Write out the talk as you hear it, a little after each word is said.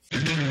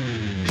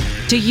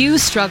Do you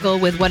struggle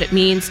with what it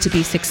means to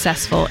be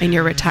successful in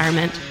your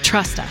retirement?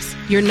 Trust us,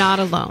 you're not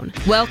alone.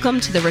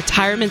 Welcome to the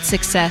Retirement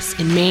Success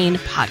in Maine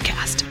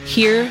podcast.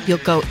 Here, you'll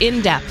go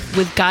in depth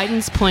with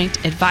Guidance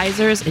Point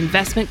advisors,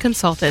 investment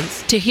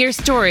consultants to hear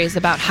stories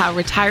about how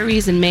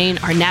retirees in Maine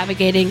are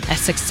navigating a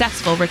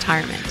successful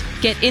retirement.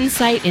 Get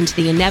insight into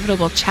the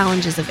inevitable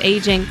challenges of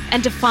aging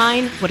and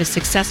define what a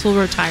successful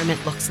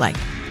retirement looks like.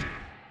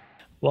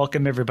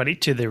 Welcome, everybody,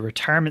 to the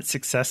Retirement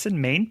Success in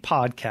Maine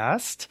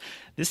podcast.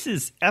 This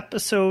is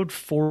episode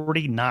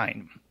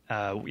 49.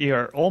 We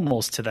are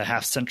almost to the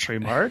half-century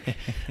mark.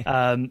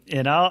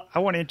 And I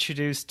want to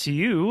introduce to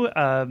you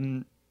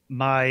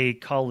my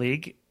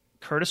colleague,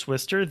 Curtis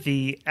Worcester,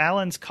 the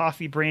Allen's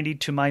Coffee Brandy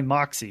to my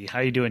Moxie.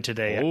 How you doing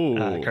today,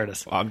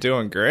 Curtis? I'm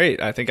doing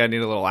great. I think I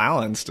need a little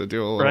Allen's to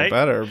do a little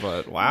better,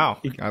 but wow,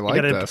 I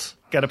like this.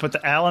 Got to put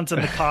the Allen's in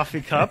the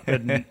coffee cup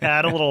and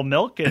add a little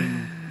milk,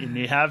 and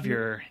you have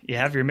your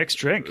mixed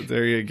drink.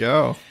 There you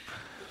go.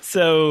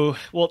 So,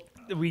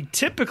 we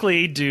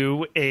typically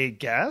do a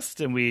guest,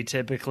 and we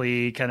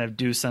typically kind of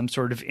do some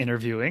sort of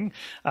interviewing.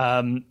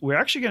 We're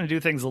actually going to do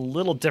things a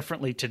little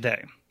differently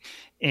today.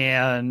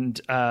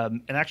 And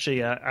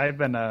actually,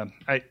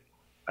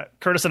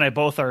 Curtis and I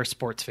both are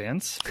sports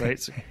fans, right?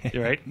 So,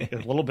 right, a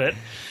little bit.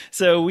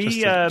 So we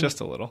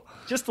just a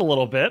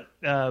little bit.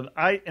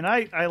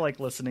 I like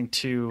listening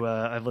to.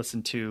 I've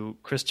listened to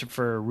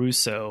Christopher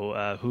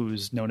Russo,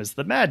 who's known as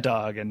the Mad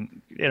Dog,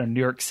 and New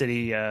York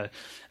City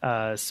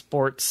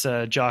sports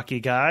jockey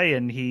guy,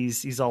 and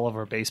he's all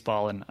over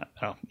baseball, and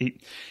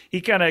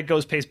he kind of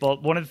goes baseball.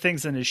 One of the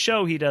things in his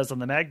show he does on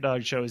the Mad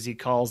Dog show is he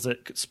calls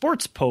it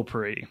sports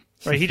potpourri.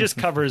 Right, he just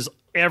covers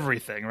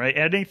everything, right?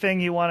 Anything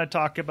you want to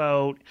talk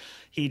about,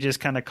 he just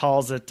kind of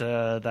calls it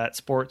that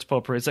sports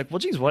potpourri. It's like, well,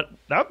 geez, that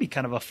would be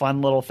kind of a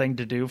fun little thing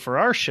to do for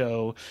our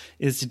show,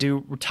 is to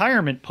do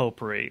retirement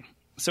potpourri.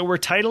 So we're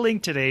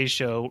titling today's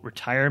show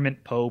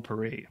Retirement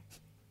Potpourri.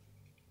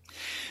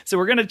 So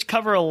we're going to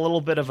cover a little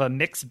bit of a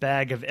mixed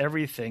bag of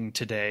everything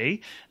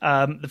today.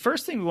 The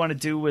first thing we want to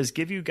do is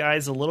give you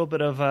guys a little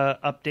bit of an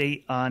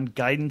update on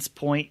Guidance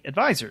Point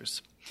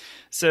advisors.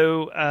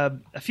 So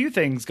a few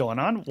things going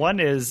on. One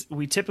is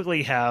we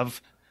typically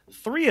have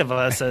three of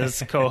us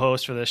as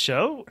co-hosts for this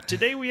show.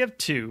 Today we have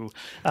two.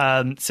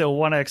 So I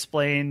want to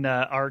explain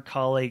our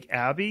colleague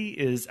Abby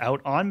is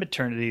out on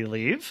maternity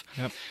leave.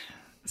 Yep.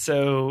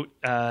 So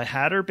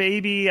had her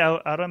baby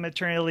out on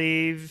maternity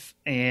leave,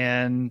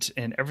 and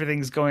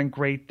everything's going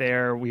great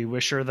there. We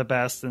wish her the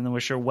best and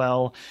wish her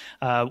well.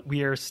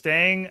 We are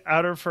staying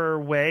out of her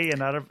way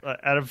and out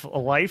of a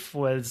life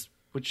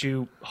which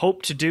you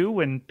hope to do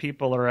when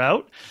people are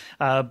out.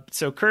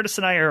 So Curtis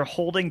and I are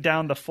holding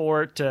down the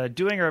fort,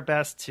 doing our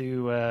best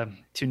to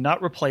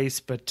not replace,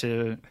 but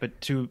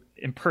to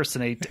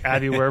impersonate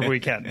Abby wherever we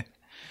can.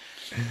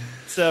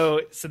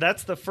 So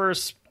that's the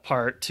first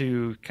part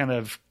to kind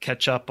of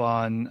catch up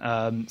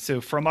on.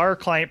 So from our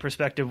client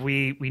perspective,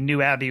 we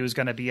knew Abby was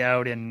going to be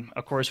out, and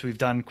of course we've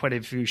done quite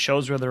a few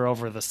shows with her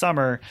over the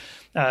summer,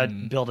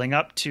 building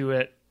up to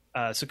it.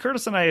 So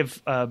Curtis and I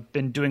have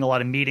been doing a lot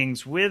of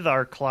meetings with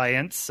our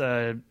clients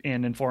and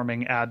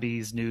informing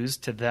Abby's news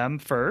to them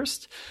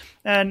first.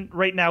 And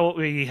right now what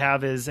we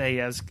have is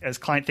as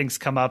client things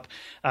come up,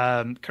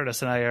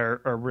 Curtis and I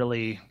are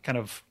really kind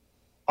of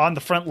on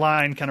the front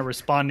line, kind of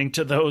responding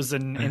to those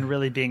and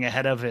really being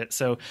ahead of it.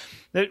 So,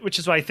 which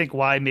is why I think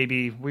why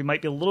maybe we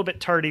might be a little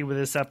bit tardy with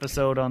this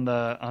episode on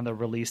the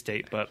release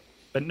date, but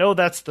no,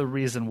 that's the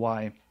reason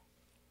why.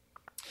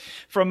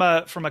 From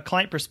a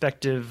client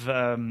perspective,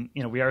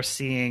 we are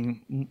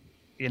seeing,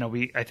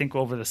 I think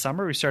over the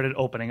summer we started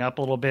opening up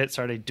a little bit,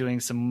 started doing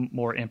some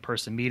more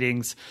in-person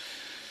meetings.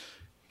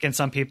 Again,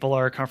 some people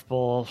are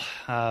comfortable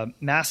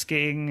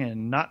masking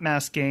and not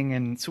masking,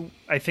 and so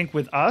I think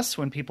with us,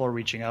 when people are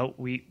reaching out,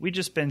 we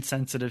just been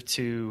sensitive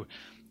to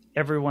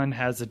everyone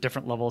has a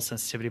different level of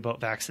sensitivity about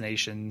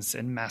vaccinations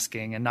and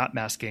masking and not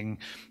masking.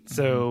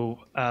 So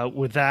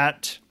with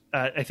that.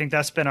 I think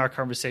that's been our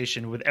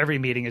conversation with every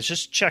meeting, is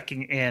just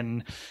checking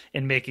in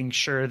and making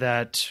sure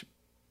that,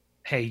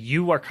 hey,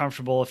 you are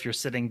comfortable if you're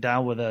sitting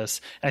down with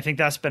us. And I think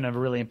that's been a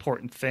really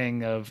important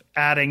thing of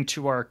adding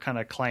to our kind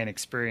of client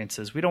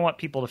experiences. We don't want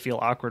people to feel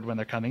awkward when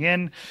they're coming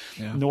in,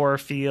 nor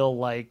feel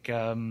like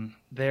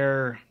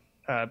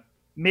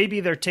maybe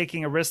they're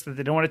taking a risk that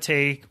they don't want to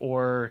take,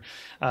 or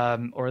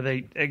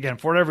they, again,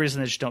 for whatever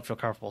reason, they just don't feel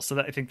comfortable. So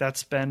I think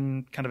that's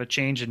been kind of a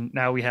change. And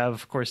now we have,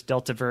 of course,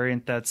 Delta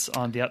variant that's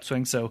on the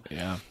upswing. So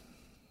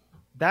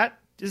that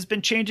has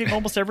been changing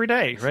almost every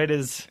day,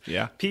 right?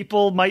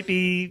 People might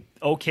be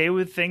okay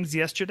with things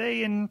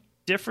yesterday and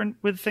different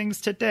with things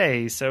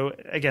today. So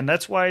again,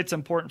 that's why it's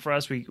important for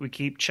us. We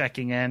keep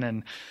checking in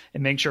and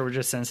make sure we're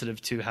just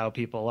sensitive to how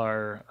people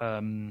are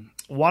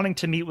wanting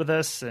to meet with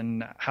us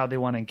and how they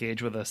want to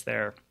engage with us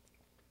there.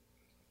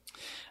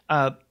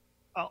 I'll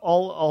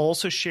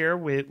also share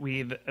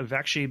we've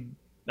actually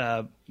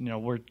we're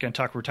going to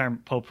talk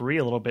retirement potpourri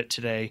a little bit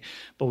today,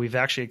 but we've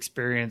actually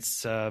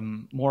experienced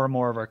more and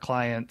more of our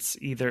clients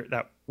either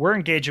that were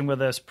engaging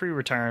with us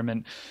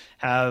pre-retirement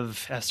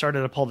have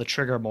started to pull the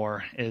trigger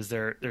more. Is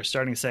they're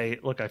starting to say,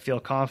 look, I feel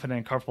confident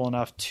and comfortable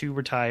enough to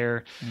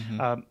retire.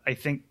 Mm-hmm. I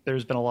think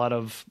there's been a lot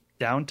of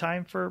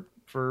downtime for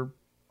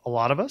a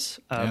lot of us,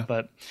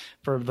 but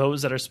for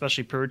those that are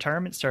especially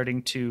pre-retirement,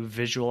 starting to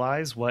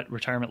visualize what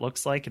retirement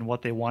looks like and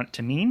what they want it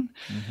to mean.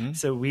 Mm-hmm.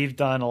 So we've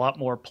done a lot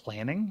more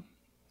planning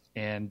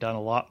and done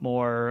a lot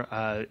more,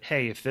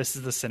 hey, if this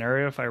is the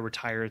scenario, if I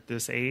retire at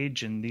this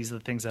age and these are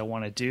the things I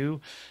want to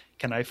do,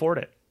 can I afford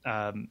it?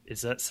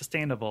 Is that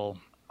sustainable?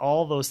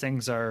 All those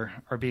things are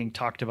being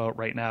talked about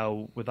right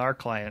now with our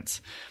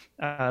clients.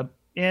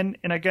 And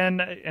again,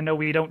 I know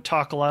we don't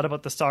talk a lot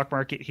about the stock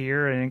market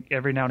here, and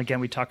every now and again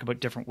we talk about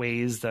different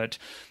ways that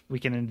we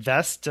can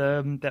invest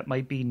that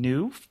might be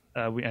new.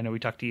 I know we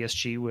talked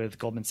ESG with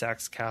Goldman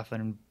Sachs'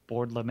 Catherine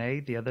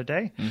Board-Lemay the other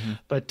day, mm-hmm.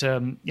 but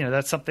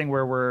that's something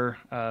where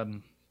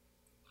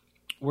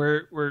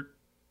we're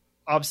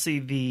obviously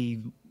the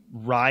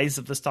rise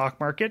of the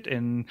stock market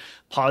and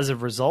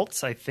positive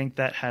results. I think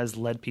that has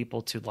led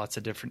people to lots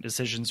of different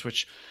decisions,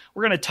 which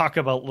we're going to talk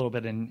about a little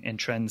bit in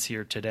trends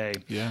here today.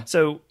 Yeah.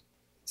 So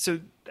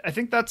I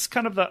think that's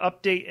kind of the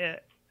update.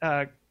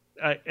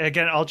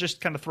 Again, I'll just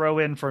kind of throw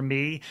in for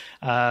me.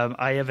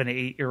 I have an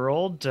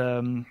 8-year-old,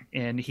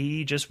 and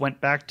he just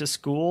went back to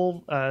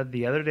school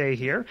the other day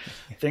here.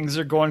 Things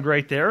are going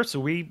great there. So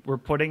we were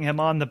putting him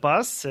on the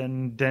bus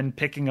and then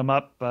picking him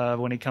up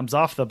when he comes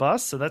off the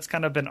bus. So that's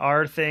kind of been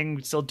our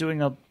thing. Still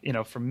doing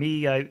for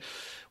me,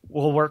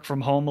 we'll work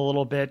from home a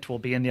little bit. We'll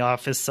be in the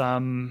office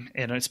some,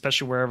 and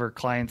especially wherever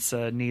clients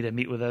need to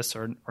meet with us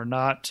or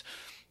not.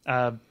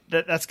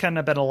 That's kind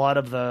of been a lot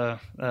of the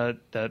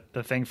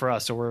thing for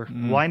us. So we're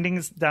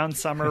winding down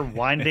summer,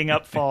 winding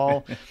up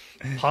fall,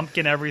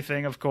 pumpkin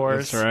everything, of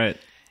course. That's right.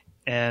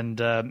 And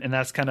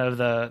that's kind of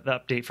the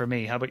update for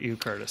me. How about you,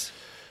 Curtis?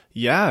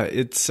 Yeah,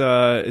 it's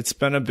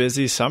been a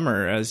busy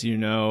summer, as you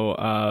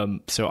know.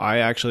 So I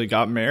actually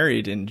got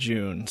married in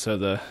June. So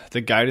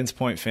the Guidance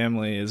Point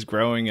family is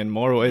growing in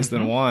more ways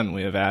than one.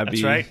 We have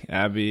Abby, that's right.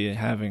 Abby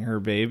having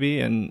her baby,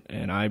 and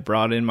I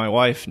brought in my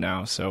wife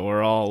now. So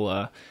we're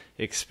all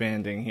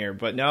expanding here.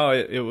 But no,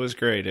 it was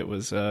great. It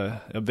was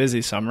a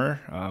busy summer,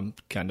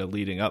 kind of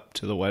leading up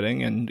to the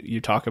wedding. And you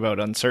talk about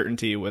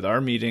uncertainty with our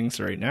meetings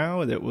right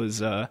now. That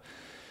was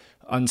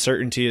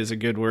uncertainty is a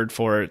good word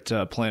for it,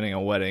 planning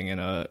a wedding in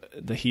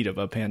the heat of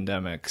a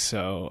pandemic.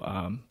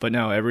 So, but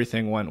no,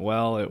 everything went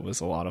well. It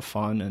was a lot of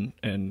fun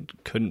and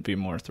couldn't be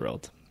more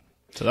thrilled.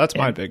 So that's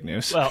my big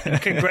news. Well,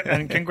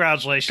 and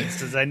congratulations,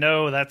 because I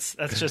know that's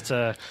just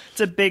it's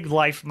a big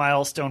life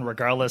milestone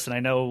regardless. And I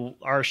know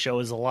our show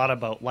is a lot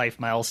about life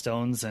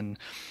milestones, and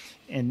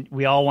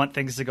we all want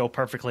things to go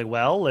perfectly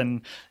well.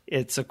 And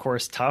it's, of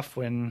course, tough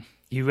when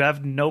you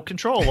have no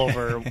control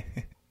over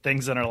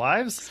things in our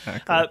lives.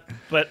 Exactly.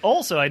 But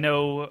also I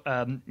know,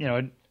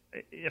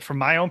 from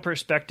my own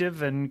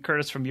perspective, and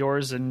Curtis from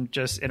yours, and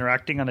just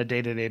interacting on a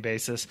day-to-day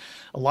basis,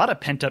 a lot of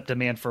pent-up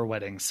demand for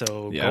weddings.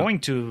 So going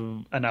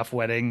to enough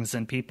weddings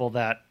and people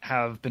that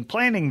have been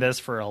planning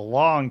this for a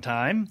long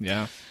time.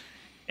 Yeah.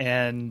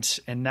 And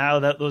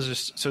now that those are,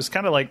 so it's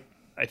kind of like,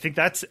 I think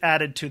that's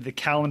added to the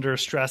calendar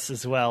stress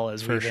as well,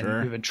 as we've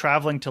been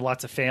traveling to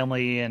lots of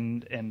family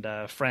and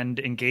friend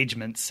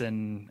engagements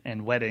and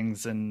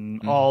weddings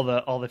and all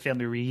the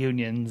family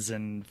reunions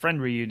and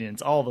friend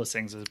reunions. All those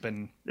things it's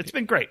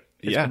been great.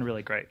 It's been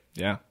really great.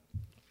 Yeah.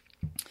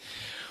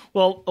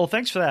 Well,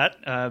 thanks for that.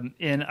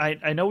 And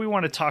I know we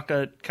want to talk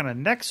kind of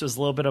next is a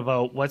little bit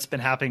about what's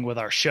been happening with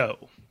our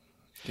show.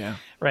 Yeah.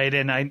 Right.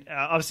 And I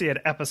obviously at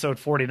episode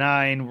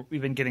 49,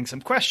 we've been getting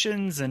some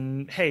questions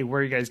and, hey, where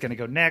are you guys going to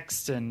go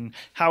next? And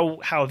how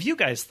have you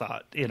guys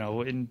thought,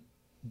 in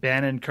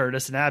Ben and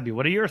Curtis and Abby,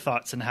 what are your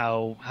thoughts on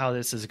how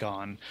this has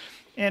gone?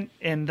 And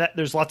that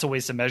there's lots of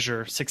ways to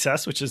measure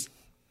success, which is,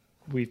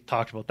 we've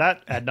talked about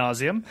that ad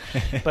nauseum.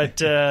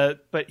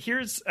 But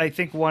here's, I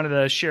think, one of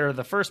the share.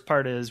 The first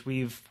part is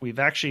we've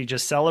actually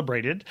just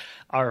celebrated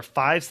our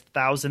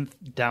 5,000th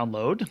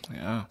download.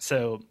 Yeah.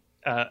 So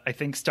I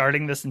think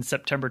starting this in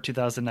September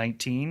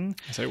 2019.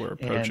 I say we're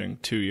approaching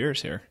 2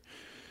 years here.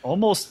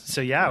 Almost.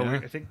 So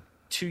I think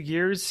 2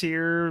 years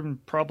here.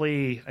 And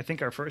probably, I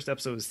think our first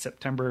episode was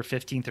September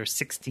 15th or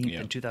 16th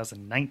in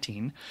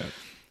 2019. Yep.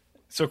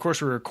 So of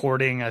course we're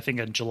recording, I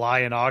think, in July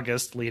and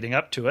August leading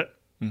up to it.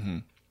 Mm-hmm.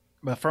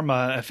 But from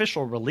an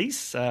official release,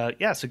 so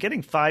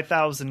getting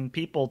 5,000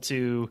 people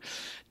to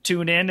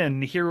tune in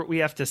and hear what we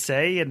have to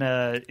say in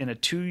a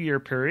 2-year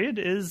period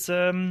is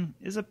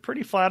a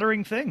pretty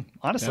flattering thing,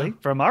 honestly,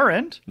 from our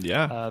end.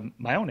 Yeah,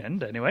 my own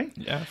end, anyway.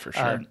 Yeah, for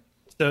sure.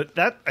 So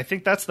I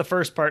think that's the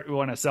first part we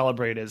want to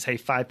celebrate is, hey,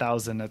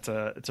 5,000.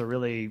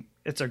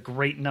 It's a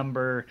great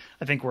number.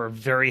 I think we're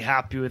very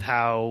happy with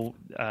how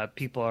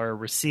people are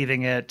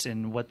receiving it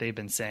and what they've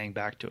been saying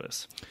back to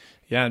us.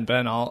 Yeah, and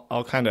Ben,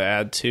 I'll kind of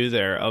add too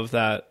there of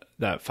that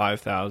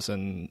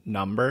 5,000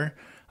 number.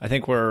 I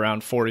think we're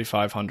around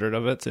 4,500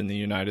 of it's in the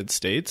United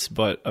States.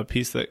 But a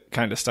piece that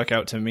kind of stuck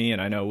out to me,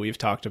 and I know we've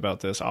talked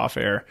about this off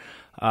air,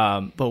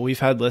 but we've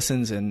had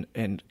listens in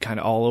kind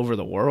of all over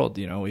the world.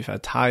 You know, we've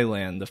had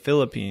Thailand, the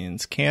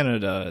Philippines,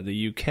 Canada,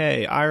 the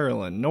UK,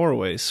 Ireland,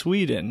 Norway,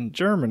 Sweden,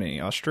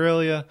 Germany,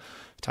 Australia,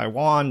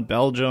 Taiwan,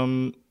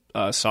 Belgium,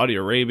 Saudi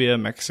Arabia,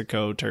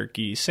 Mexico,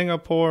 Turkey,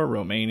 Singapore,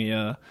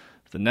 Romania,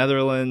 the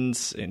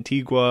Netherlands,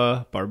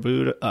 Antigua,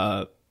 Barbuda?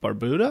 I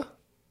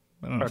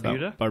don't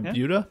know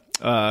Barbuda?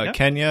 Yeah.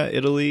 Kenya,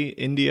 Italy,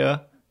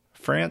 India,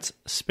 France,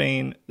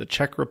 Spain, the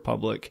Czech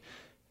Republic,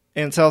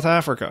 and South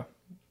Africa.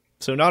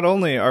 So not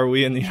only are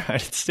we in the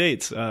United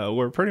States,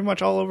 we're pretty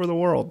much all over the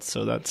world.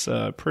 So that's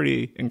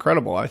pretty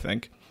incredible, I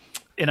think.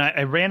 And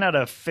I ran out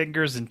of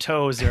fingers and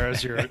toes there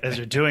as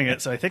you're doing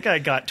it. So I think I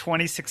got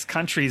 26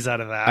 countries out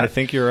of that. I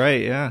think you're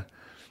right. Yeah.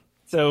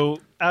 So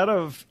out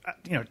of,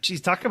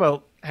 talk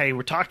about, hey,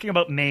 we're talking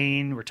about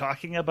Maine. We're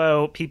talking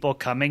about people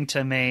coming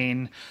to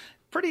Maine.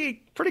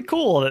 Pretty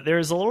cool that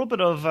there's a little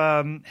bit of,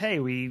 a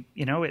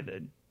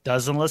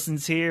dozen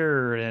listens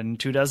here and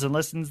 24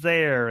 listens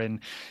there. And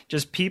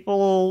just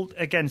people,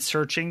 again,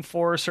 searching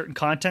for certain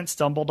content,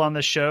 stumbled on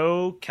the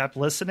show, kept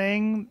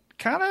listening,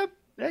 kind of,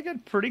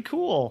 again, pretty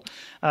cool.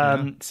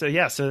 So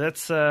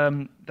that's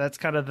kind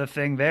of the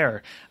thing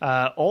there.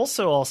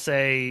 Also, I'll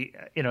say,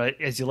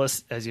 as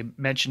you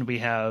mentioned, we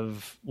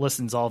have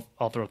listens all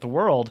throughout the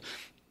world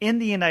in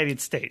the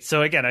United States.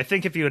 So again, I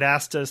think if you had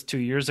asked us 2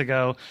 years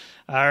ago,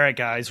 all right,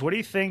 guys, what do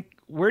you think?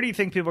 Where do you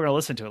think people are going to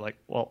listen to it? Like,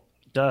 well,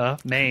 duh,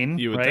 Maine.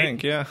 You would right?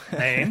 think, yeah,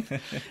 Maine,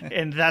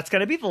 and that's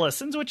going to be the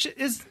listens, which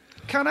is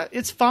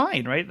it's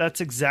fine, right? That's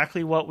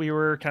exactly what we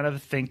were kind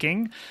of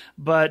thinking.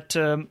 But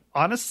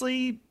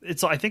honestly,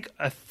 I think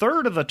a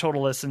third of the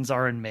total listens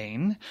are in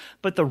Maine,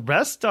 but the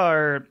rest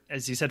are,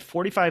 as you said,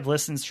 45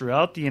 listens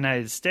throughout the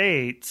United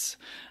States.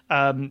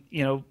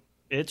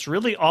 It's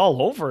really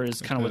all over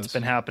is kind of what's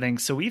been happening.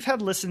 So we've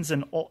had listens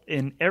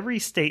in every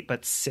state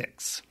but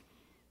 6.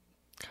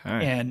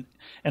 Okay. And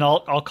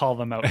I'll call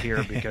them out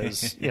here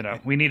because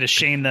we need to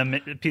shame them,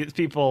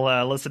 people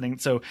listening.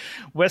 So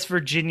West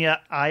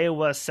Virginia,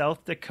 Iowa,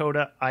 South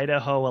Dakota,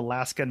 Idaho,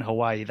 Alaska, and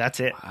Hawaii. That's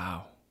it.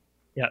 Wow.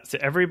 Yeah. So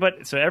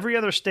every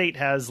other state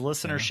has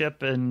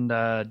listenership and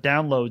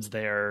downloads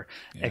there,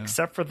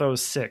 except for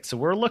those 6. So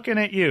we're looking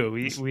at you.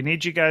 We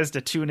need you guys to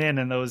tune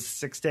in those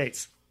 6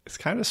 states. It's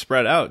kind of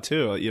spread out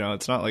too.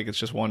 It's not like it's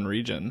just one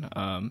region.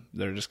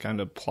 They're just kind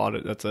of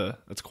plotted.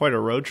 That's quite a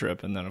road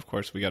trip, and then of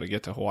course we got to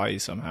get to Hawaii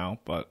somehow.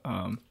 But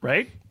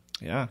right,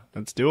 yeah,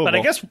 that's doable.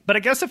 But I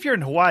guess if you're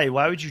in Hawaii,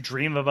 why would you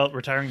dream about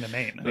retiring to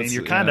Maine? I mean,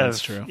 you're kind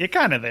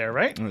of there,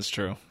 right? That's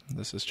true.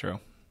 This is true.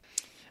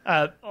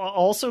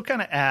 Also,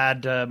 kind of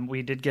add,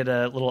 we did get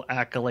a little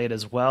accolade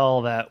as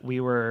well that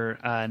we were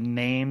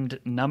named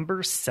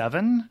number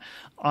 7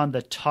 on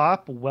the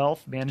top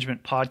wealth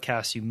management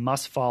podcasts you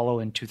must follow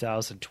in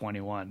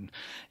 2021.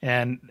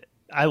 And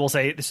I will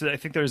say, I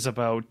think there's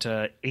about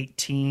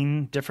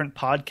 18 different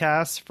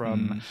podcasts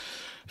from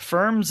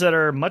firms that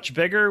are much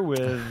bigger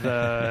with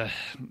a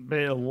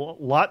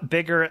lot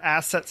bigger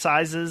asset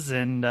sizes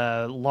and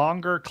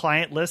longer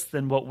client lists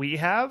than what we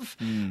have.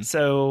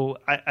 So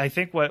I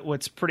think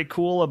what's pretty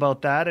cool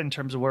about that in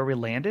terms of where we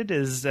landed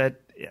is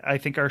that I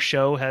think our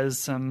show has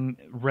some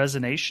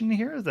resonation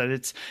here, that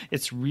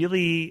it's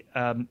really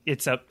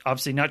it's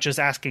obviously not just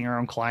asking our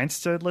own clients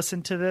to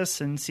listen to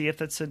this and see if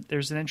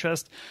there's an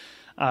interest.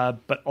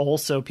 But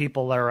also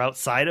people that are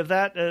outside of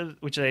that,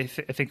 which I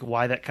think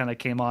why that kind of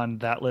came on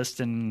that list.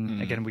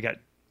 And again,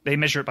 they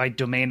measure it by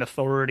domain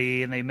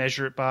authority and they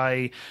measure it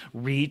by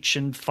reach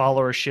and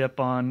followership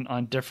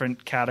on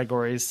different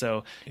categories.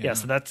 So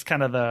so that's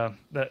kind of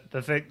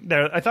the thing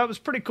there. I thought it was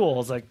pretty cool. I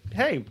was like,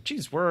 hey,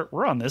 geez,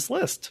 we're on this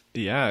list.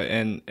 Yeah,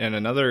 and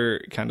another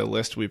kind of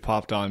list we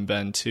popped on,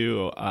 Ben,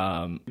 too.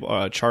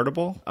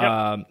 Chartable.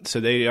 Yep. So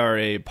they are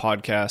a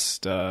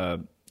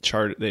podcast.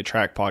 They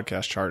track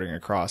podcast charting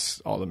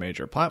across all the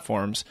major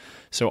platforms.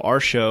 So our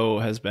show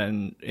has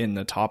been in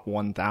the top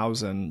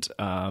 1,000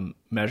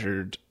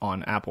 measured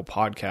on Apple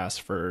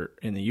Podcasts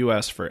in the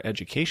US for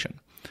education.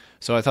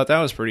 So I thought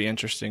that was pretty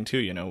interesting too.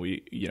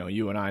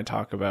 You and I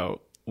talk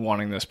about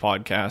wanting this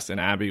podcast, and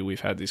Abby, we've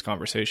had these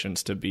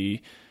conversations to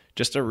be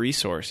just a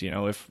resource.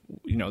 If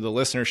the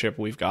listenership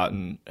we've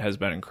gotten has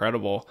been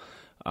incredible.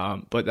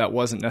 But that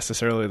wasn't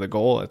necessarily the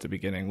goal at the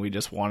beginning. We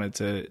just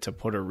wanted to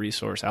put a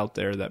resource out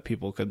there that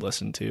people could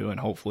listen to and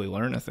hopefully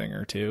learn a thing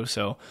or two.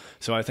 So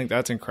I think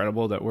that's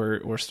incredible that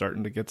we're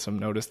starting to get some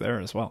notice there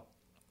as well.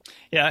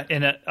 Yeah,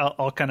 and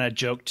I'll kind of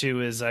joke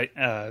too. So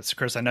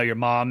Chris, I know your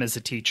mom is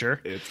a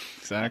teacher.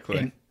 Exactly.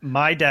 And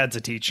my dad's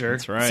a teacher.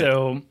 That's right.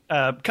 So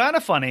kind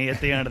of funny at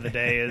the end of the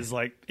day is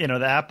like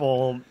the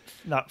apple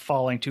not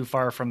falling too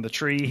far from the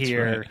tree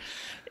here. Right.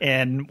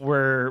 And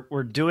we're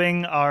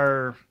doing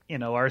our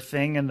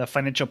thing in the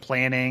financial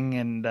planning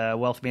and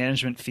wealth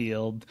management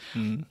field.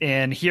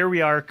 And here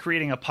we are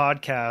creating a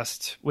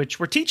podcast, which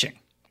we're teaching,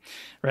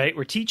 right?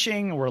 We're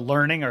teaching, we're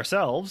learning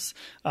ourselves,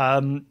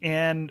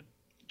 and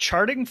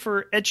charting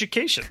for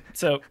education.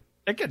 So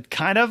again,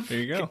 kind of, there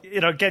you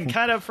go. Again,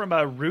 kind of from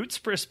a roots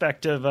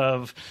perspective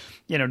of,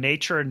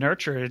 nature and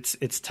nurture.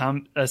 It's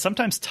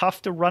sometimes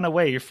tough to run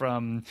away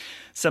from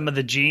some of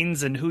the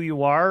genes and who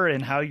you are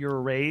and how you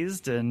were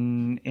raised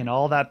and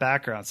all that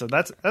background. So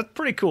that's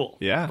pretty cool.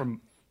 Yeah. From,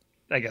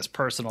 I guess,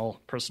 personal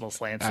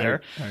slants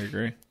there. I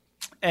agree.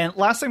 And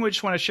last thing we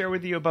just want to share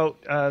with you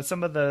about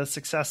some of the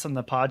success on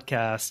the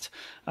podcast.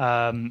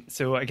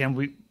 So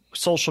again,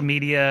 social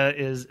media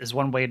is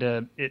one way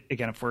to,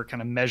 again, if we're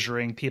kind of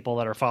measuring people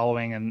that are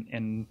following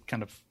and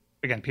kind of,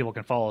 again, people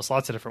can follow us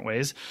lots of different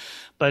ways.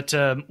 But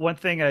one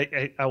thing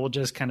I will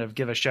just kind of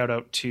give a shout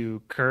out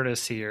to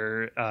Curtis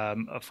here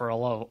for a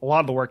lot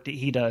of the work that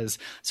he does.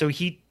 So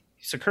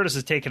Curtis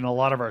has taken a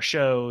lot of our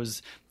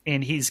shows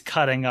and he's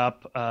cutting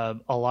up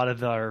a lot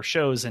of our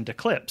shows into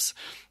clips.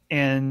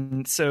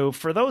 And so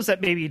for those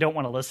that maybe don't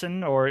want to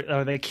listen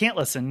or they can't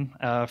listen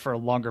for a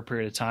longer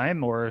period of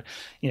time, or,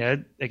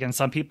 again,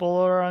 some people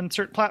are on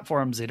certain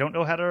platforms. They don't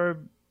know how to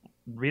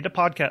read a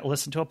podcast,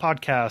 listen to a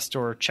podcast,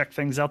 or check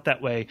things out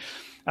that way.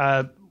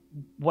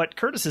 What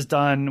Curtis has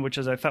done, which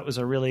I thought was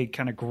a really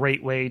kind of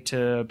great way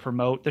to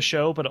promote the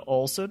show, but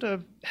also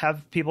to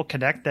have people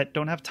connect that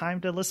don't have time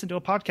to listen to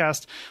a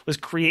podcast, was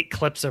create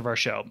clips of our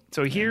show.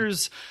 So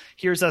here's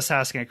us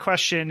asking a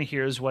question.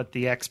 Here's what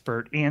the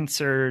expert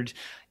answered.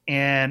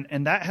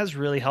 And that has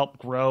really helped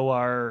grow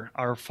our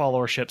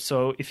followership.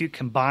 So if you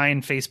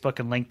combine Facebook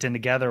and LinkedIn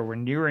together, we're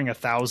nearing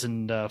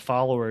 1,000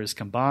 followers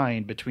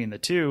combined between the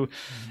two.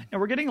 Mm-hmm.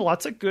 And we're getting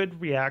lots of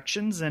good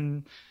reactions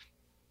and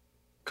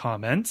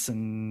comments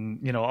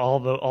and,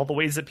 all the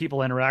ways that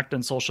people interact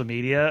on social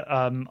media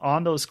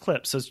on those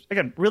clips. So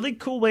again, really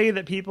cool way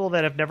that people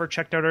that have never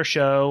checked out our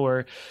show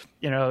or,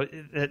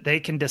 they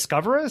can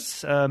discover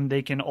us.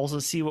 They can also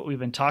see what we've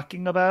been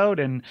talking about.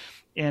 And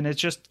it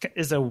just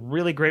is a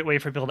really great way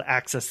for people to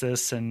access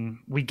this. And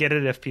we get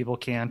it if people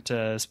can't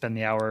spend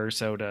the hour or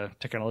so to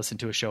kind of listen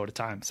to a show at a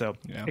time. So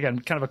again,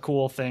 kind of a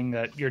cool thing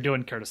that you're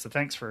doing, Curtis. So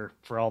thanks for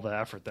all the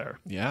effort there.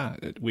 Yeah,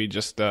 we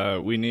just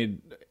we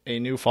need a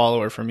new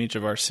follower from each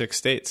of our 6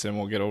 states, and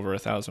we'll get over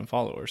 1,000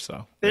 followers.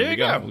 So there you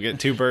go. We'll get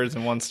 2 birds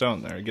in one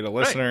stone there. Get a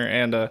listener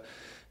and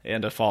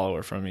a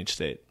follower from each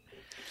state.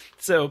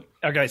 So,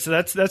 okay, so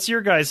that's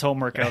your guys'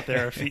 homework out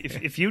there.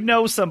 If you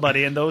know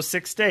somebody in those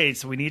 6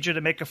 states, we need you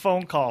to make a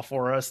phone call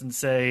for us and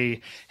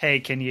say, hey,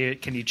 can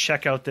you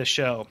check out this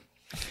show?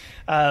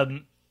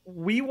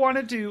 We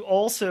wanted to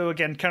also,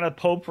 again, kind of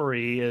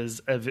potpourri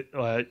is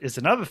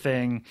another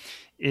thing,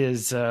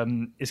 is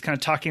kind of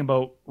talking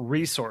about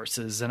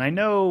resources. And I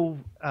know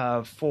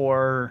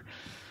for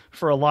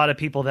a lot of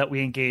people that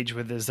we engage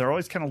with is they're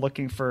always kind of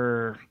looking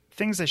for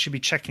things they should be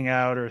checking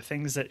out or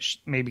things that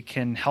maybe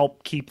can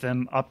help keep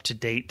them up to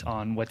date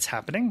on what's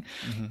happening.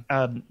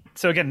 Mm-hmm.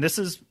 So again, this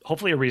is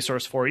hopefully a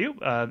resource for you.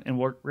 And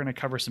we're going to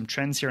cover some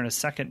trends here in a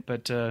second.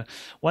 But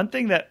one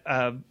thing that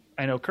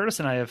I know Curtis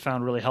and I have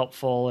found really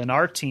helpful in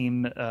our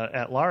team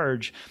at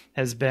large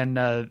has been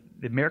the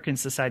American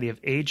Society of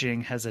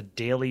Aging has a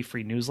daily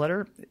free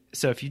newsletter.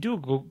 So if you do a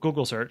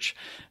Google search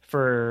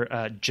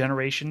for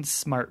Generation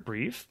Smart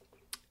Brief,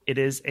 it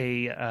is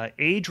a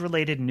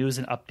age-related news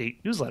and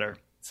update newsletter.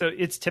 So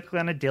it's typically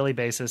on a daily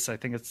basis. I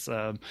think it's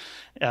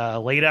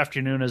late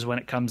afternoon is when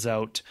it comes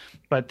out.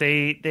 But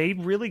they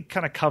really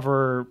kind of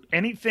cover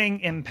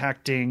anything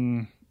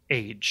impacting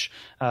age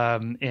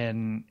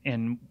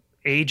in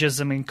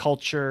ageism in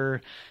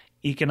culture,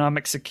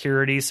 economic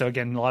security. So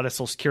again, a lot of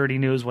Social Security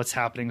news, what's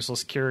happening with Social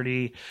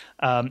Security,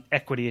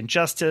 equity and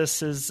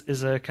justice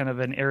is a kind of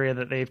an area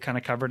that they've kind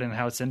of covered and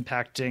how it's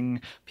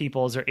impacting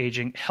people as they're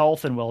aging.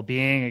 Health and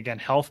well-being. Again,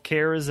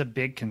 healthcare is a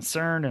big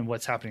concern and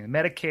what's happening with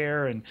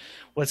Medicare and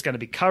what's going to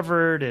be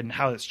covered and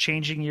how it's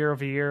changing year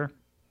over year.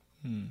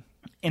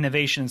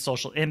 Innovation and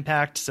social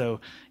impact.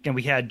 So again,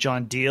 we had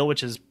John Deal,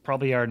 which is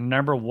probably our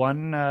number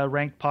 1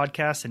 ranked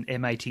podcast in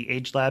MIT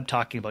Age Lab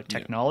talking about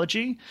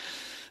technology.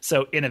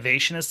 So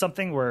innovation is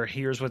something where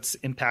here's what's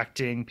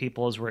impacting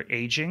people as we're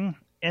aging.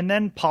 And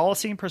then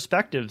policy and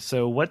perspective.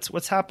 So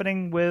what's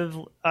happening with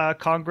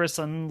Congress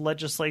on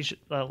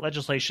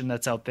legislation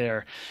that's out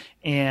there,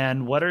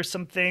 and what are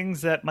some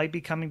things that might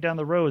be coming down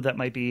the road that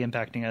might be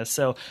impacting us?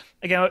 So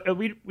again,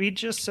 we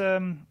just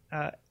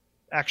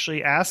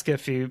actually ask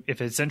if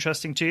it's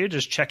interesting to you,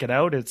 just check it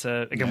out. It's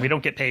again, we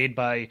don't get paid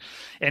by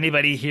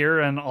anybody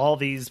here and all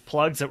these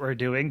plugs that we're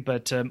doing,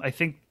 but I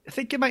think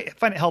you might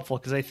find it helpful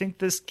because I think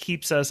this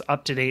keeps us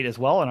up to date as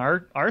well on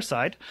our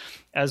side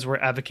as we're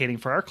advocating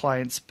for our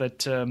clients.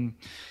 But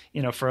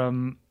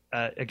from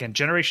again,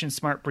 Generation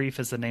Smart Brief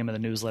is the name of the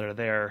newsletter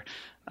there.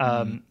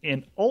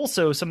 And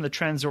also some of the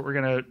trends that we're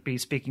going to be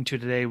speaking to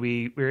today,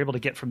 we were able to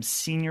get from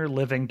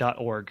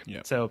seniorliving.org.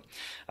 Yep. So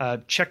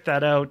check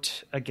that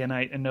out. Again,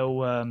 I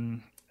know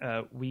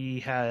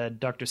we had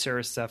Dr.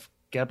 Sarah Seth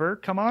Geber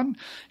come on.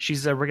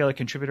 She's a regular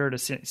contributor to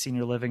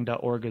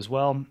seniorliving.org as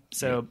well.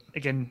 So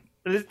again,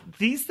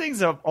 these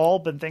things have all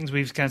been things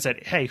we've kind of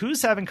said, hey,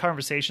 who's having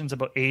conversations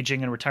about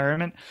aging and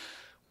retirement?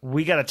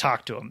 We got to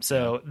talk to them.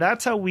 So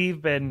that's how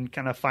we've been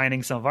kind of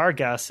finding some of our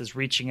guests, is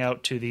reaching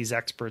out to these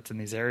experts in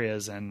these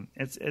areas. And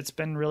it's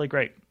been really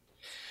great.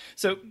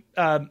 So,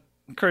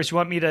 Curtis, you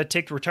want me to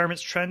take the retirement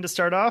trend to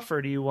start off,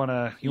 or do you want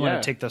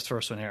to take this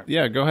first one here?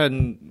 Yeah, go ahead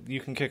and you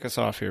can kick us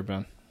off here,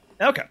 Ben.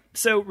 Okay,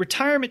 so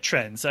retirement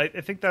trends. I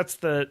think that's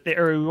the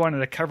area we wanted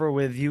to cover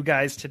with you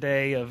guys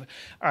today. All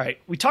right,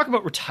 we talk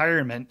about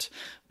retirement,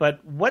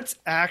 but what's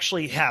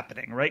actually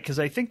happening, right? Because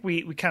I think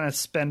we kind of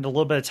spend a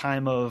little bit of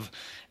time of,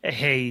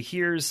 hey,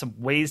 here's some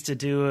ways to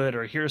do it,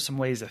 or here's some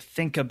ways to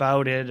think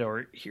about it,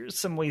 or here's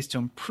some ways to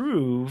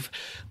improve.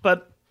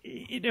 But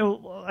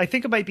I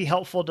think it might be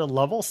helpful to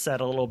level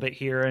set a little bit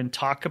here and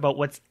talk about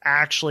what's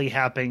actually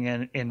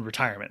happening in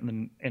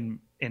retirement, and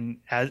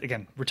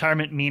again,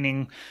 retirement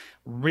meaning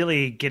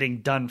really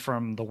getting done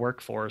from the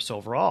workforce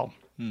overall.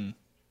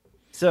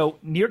 So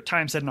New York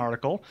Times had an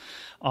article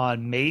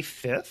on May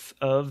 5th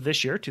of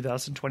this year,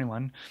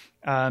 2021,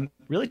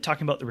 really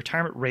talking about the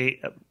retirement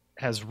rate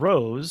has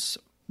rose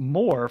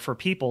more for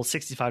people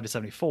 65 to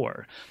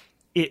 74.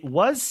 It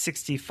was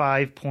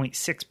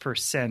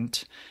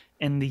 65.6%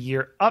 in the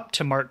year up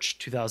to March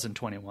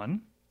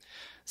 2021.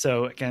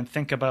 So again,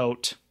 think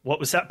about what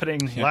was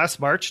happening last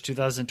March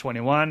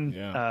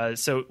 2021.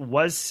 So it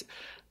was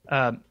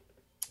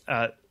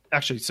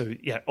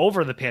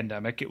over the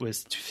pandemic, it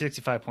was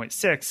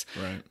 65.6.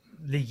 Right.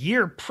 The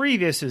year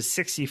previous was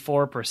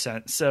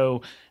 64%.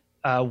 So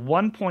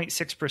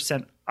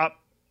 1.6%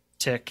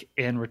 uptick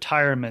in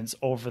retirements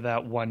over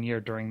that 1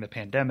 year during the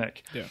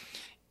pandemic. Yeah.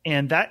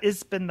 And that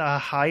has been the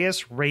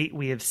highest rate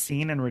we have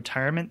seen in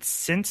retirement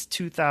since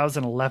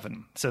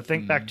 2011. So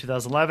think back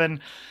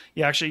 2011,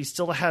 you actually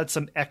still had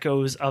some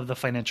echoes of the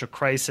financial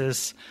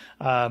crisis,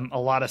 a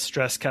lot of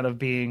stress kind of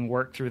being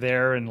worked through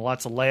there, and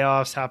lots of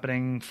layoffs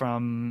happening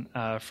from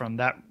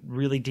that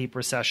really deep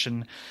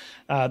recession.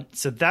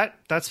 So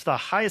that's the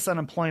highest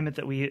unemployment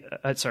that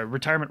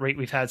retirement rate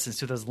we've had since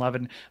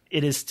 2011.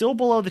 It is still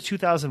below the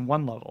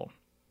 2001 level.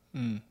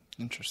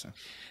 Interesting.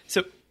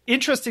 So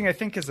interesting, I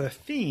think, as a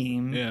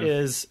theme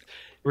is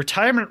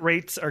retirement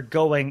rates are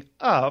going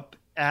up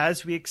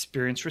as we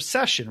experience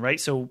recession, right?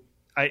 So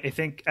I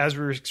think as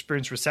we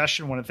experience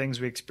recession, one of the things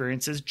we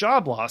experience is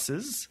job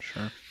losses.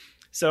 Sure.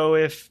 So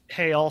if,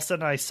 hey, all of a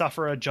sudden I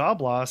suffer a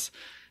job loss,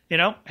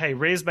 hey,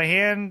 raise my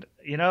hand,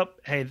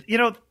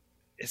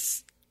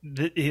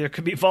 there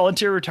could be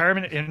volunteer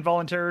retirement,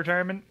 involuntary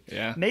retirement.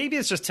 Yeah. Maybe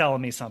it's just telling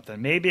me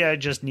something. Maybe I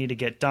just need to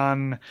get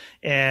done.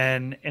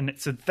 And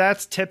so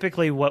that's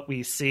typically what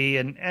we see.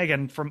 And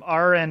again, from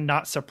our end,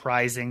 not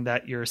surprising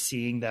that you're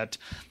seeing that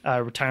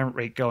retirement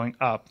rate going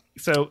up.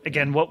 So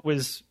again, what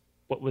was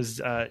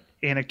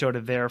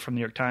anecdoted there from the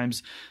New York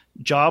Times,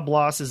 job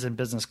losses and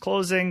business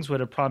closings would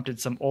have prompted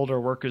some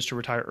older workers to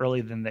retire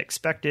earlier than they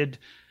expected,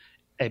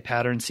 a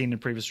pattern seen in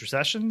previous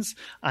recessions.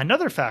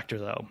 Another factor,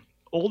 though,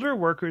 older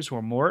workers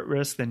were more at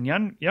risk than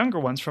younger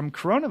ones from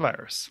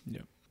coronavirus.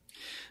 Yep.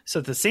 So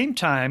at the same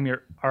time,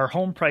 our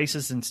home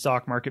prices and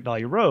stock market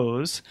value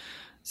rose,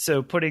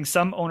 so putting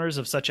some owners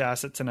of such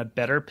assets in a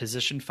better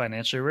position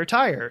financially to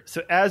retire.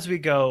 So as we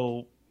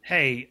go,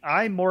 hey,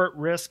 I'm more at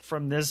risk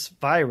from this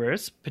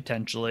virus,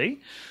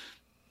 potentially,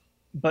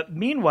 but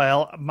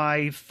meanwhile,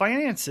 my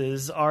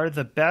finances are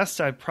the best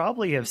I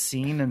probably have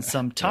seen in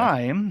some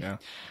time. Yeah.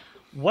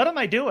 What am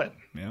I doing?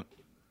 Yeah.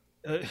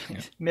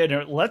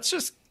 Let's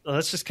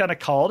just kind of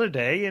call it a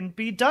day and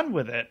be done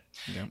with it.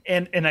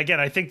 Yeah. And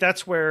again, I think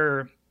that's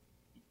where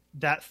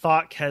that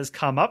thought has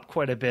come up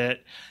quite a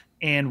bit.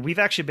 And we've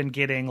actually been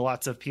getting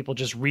lots of people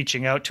just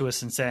reaching out to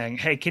us and saying,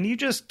 hey, can you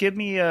just give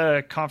me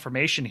a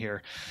confirmation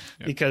here?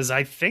 Yeah. Because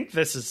I think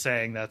this is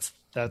saying that's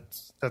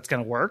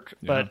going to work,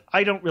 but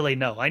I don't really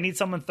know. I need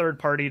someone third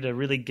party to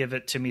really give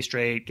it to me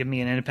straight, give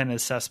me an independent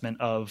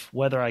assessment of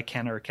whether I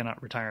can or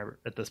cannot retire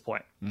at this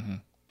point. Mm-hmm.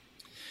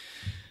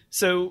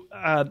 So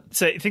I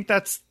think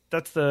that's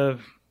the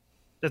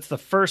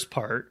first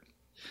part.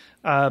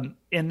 And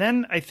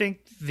then I think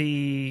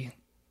the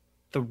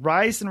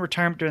rise in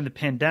retirement during the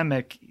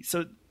pandemic.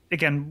 So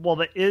again,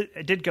 while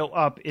it did go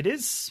up, it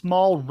is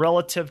small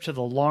relative to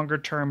the longer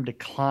term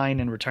decline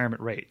in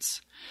retirement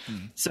rates.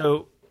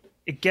 So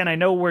again, I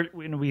know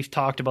we've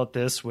talked about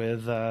this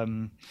with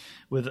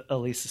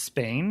Elisa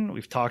Spain.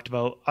 We've talked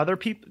about other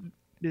people,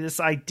 this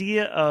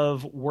idea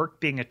of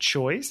work being a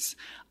choice.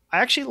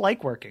 I actually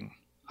like working.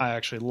 I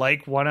actually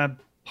want to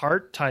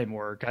part-time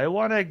work. I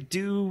want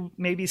to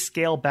maybe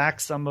scale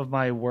back some of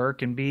my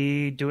work and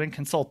be doing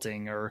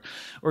consulting or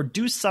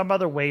do some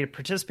other way to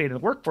participate in the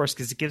workforce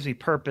because it gives me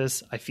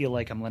purpose. I feel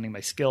like I'm lending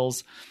my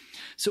skills.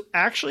 So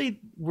actually,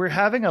 we're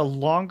having a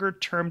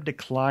longer-term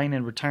decline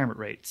in retirement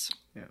rates.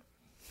 Yeah.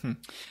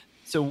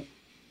 So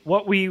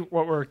what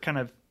we're kind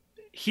of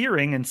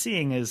hearing and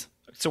seeing is,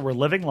 so we're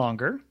living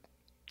longer,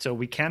 so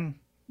we can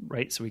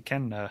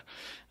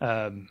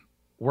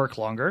work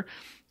longer.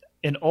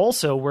 And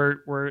also,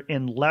 we're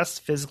in less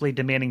physically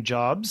demanding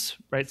jobs,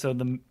 right? So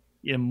the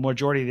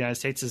majority of the United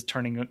States is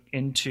turning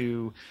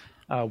into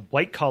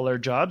white-collar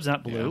jobs,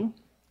 not blue.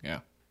 Yeah.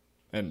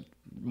 And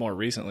more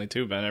recently,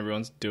 too, Ben,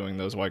 everyone's doing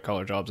those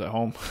white-collar jobs at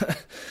home.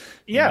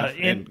 Yeah.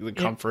 And the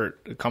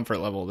comfort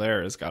level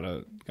there has got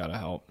to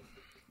help.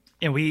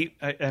 And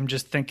I'm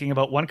just thinking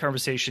about one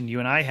conversation you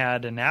and I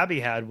had and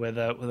Abby had with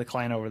a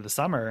client over the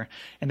summer,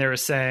 and they were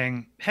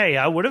saying, "Hey,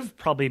 I would have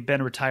probably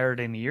been retired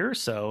in a year or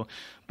so,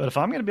 but if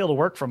I'm going to be able to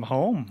work from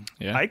home,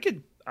 I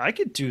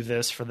could do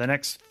this for the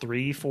next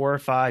 3, 4,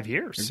 5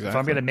 years. Exactly. If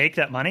I'm going to make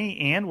that money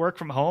and work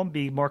from home,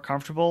 be more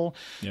comfortable,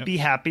 be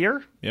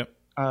happier,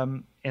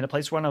 in a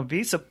place where I want to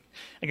be." So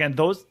again,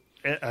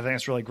 I think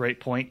that's a really great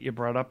point you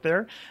brought up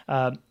there.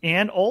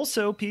 And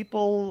also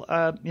people,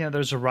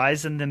 there's a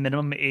rise in the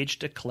minimum age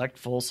to collect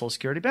full Social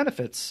Security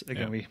benefits.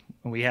 Again,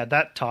 we had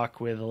that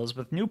talk with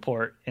Elizabeth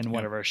Newport in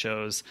one of our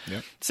shows.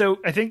 So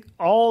I think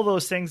all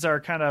those things are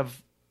kind of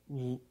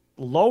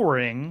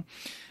lowering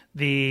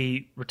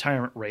the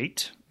retirement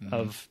rate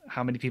of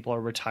how many people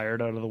are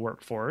retired out of the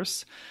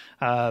workforce.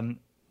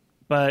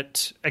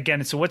 But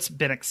again, so what's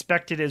been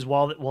expected is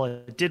while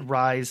it did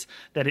rise,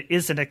 that it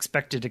isn't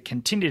expected to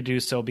continue to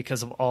do so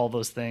because of all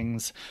those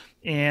things.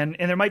 And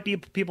there might be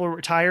people who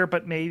retire,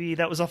 but maybe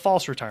that was a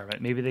false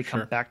retirement. Maybe they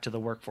come back to the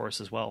workforce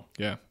as well.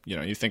 Yeah.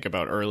 You think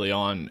about early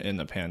on in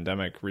the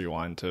pandemic,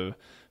 rewind to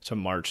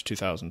March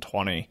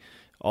 2020,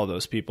 all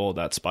those people,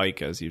 that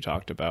spike, as you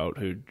talked about,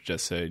 who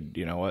just said,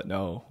 you know what,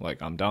 no, like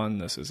I'm done.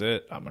 This is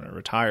it. I'm going to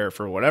retire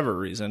for whatever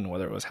reason,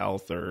 whether it was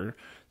health or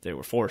they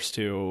were forced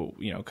to,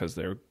 because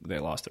they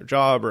lost their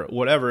job or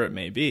whatever it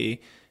may be.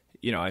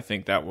 I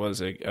think that was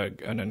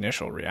an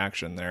initial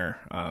reaction there.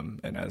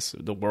 And as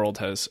the world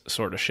has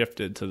sort of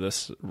shifted to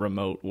this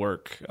remote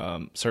work,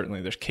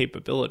 certainly there's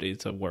capability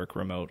to work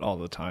remote all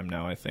the time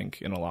now, I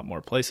think, in a lot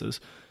more places.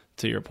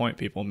 To your point,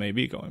 people may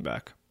be going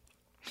back.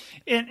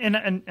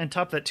 And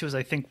top of that too is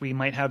I think we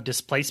might have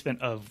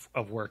displacement of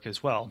work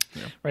as well,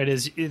 right?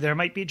 Is there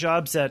might be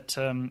jobs that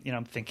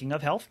I'm thinking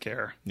of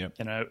healthcare.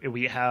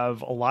 We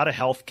have a lot of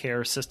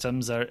healthcare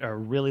systems that are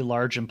really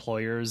large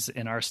employers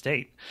in our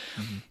state,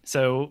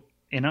 so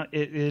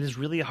it is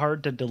really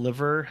hard to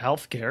deliver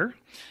healthcare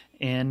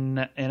in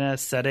a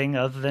setting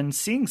other than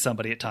seeing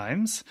somebody at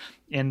times.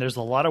 And there's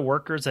a lot of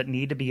workers that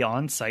need to be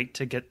on site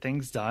to get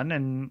things done,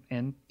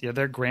 and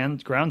they're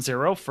ground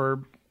zero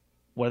for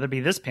whether it be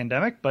this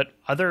pandemic, but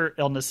other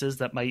illnesses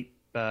that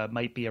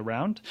might be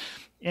around.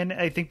 And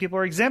I think people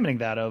are examining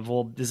that of,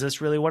 well, is this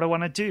really what I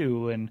want to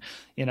do? And,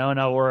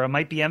 or I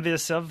might be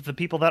envious of the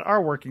people that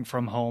are working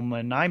from home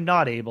and I'm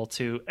not able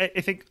to.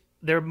 I think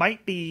there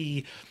might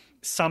be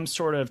some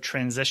sort of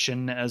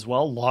transition as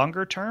well,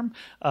 longer term,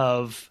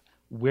 of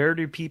where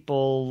do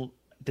people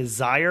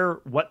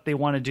desire what they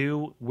want to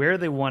do, where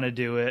they want to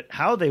do it,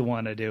 how they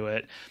want to do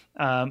it,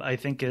 I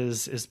think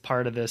is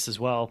part of this as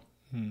well.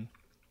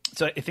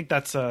 So I think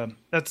that's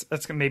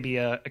maybe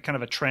a kind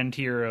of a trend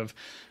here of,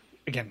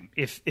 again,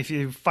 if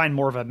you find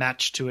more of a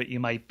match to it, you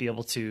might be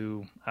able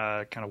to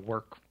kind of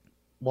work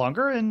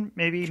longer and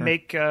maybe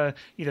make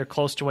either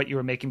close to what you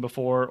were making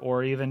before,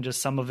 or even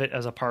just some of it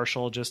as a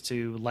partial, just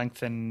to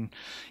lengthen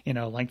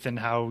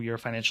how your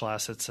financial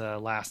assets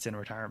last in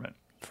retirement.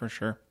 For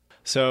sure.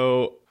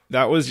 So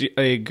that was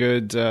a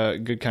good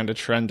kind of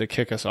trend to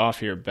kick us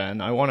off here,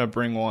 Ben. I want to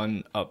bring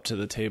one up to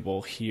the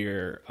table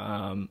here.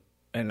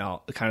 And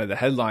the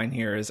headline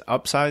here is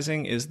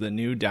upsizing is the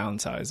new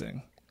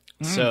downsizing.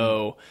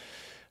 So,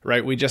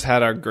 right, we just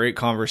had our great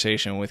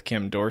conversation with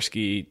Kim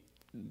Dorsky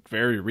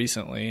very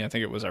recently. I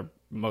think it was our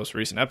most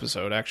recent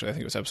episode. Actually, I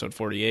think it was episode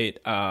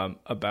 48,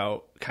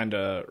 about kind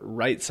of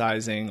right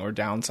sizing or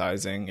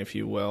downsizing, if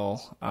you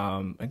will,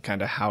 and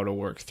kind of how to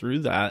work through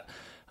that.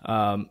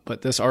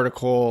 But this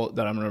article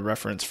that I'm going to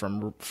reference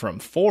from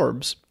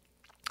Forbes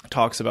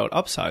talks about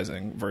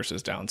upsizing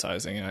versus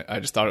downsizing.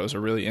 I just thought it was a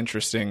really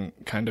interesting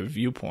kind of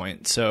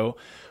viewpoint. So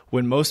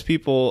when most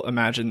people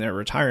imagine their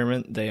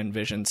retirement, they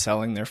envision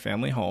selling their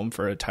family home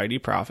for a tidy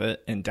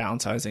profit and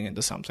downsizing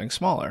into something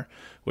smaller,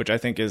 which I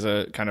think is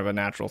a kind of a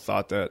natural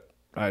thought that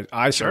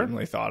I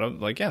certainly thought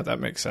of. Like, yeah, that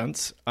makes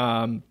sense.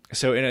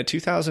 So in a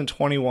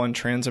 2021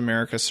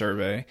 Transamerica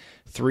survey,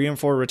 3 in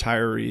 4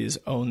 retirees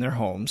own their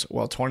homes,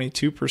 while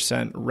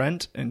 22%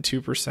 rent and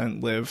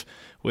 2% live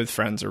with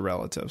friends or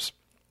relatives.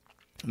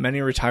 Many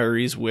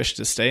retirees wish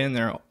to stay in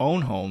their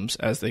own homes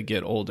as they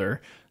get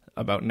older.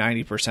 About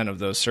 90% of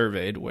those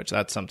surveyed, which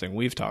that's something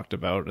we've talked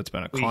about. It's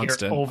been a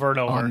constant over and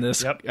over on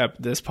this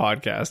this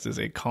podcast, is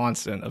a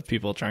constant of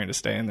people trying to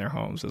stay in their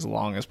homes as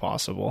long as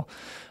possible.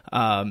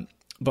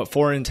 But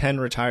 4 in 10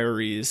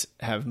 retirees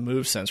have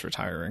moved since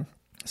retiring.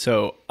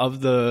 So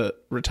of the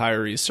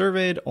retirees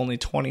surveyed, only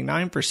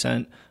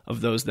 29% of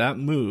those that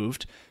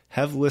moved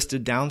have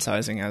listed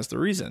downsizing as the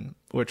reason,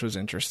 which was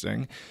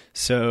interesting.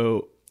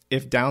 So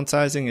if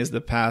downsizing is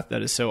the path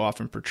that is so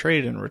often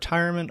portrayed in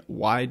retirement,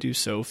 why do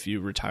so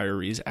few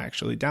retirees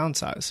actually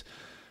downsize?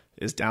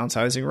 Is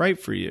downsizing right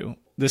for you?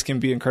 This can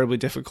be incredibly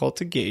difficult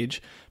to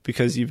gauge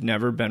because you've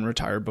never been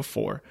retired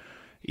before.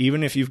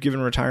 Even if you've given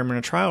retirement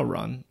a trial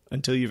run,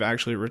 until you've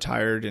actually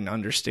retired and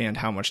understand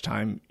how much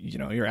time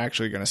you're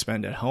actually going to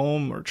spend at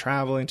home or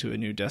traveling to a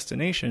new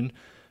destination,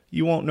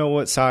 you won't know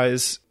what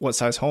size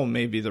home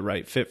may be the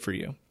right fit for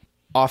you.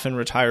 Often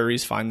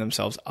retirees find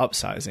themselves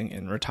upsizing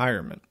in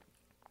retirement.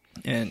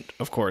 And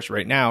of course,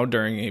 right now,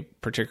 during a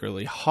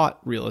particularly hot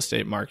real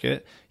estate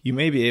market, you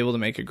may be able to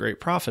make a great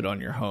profit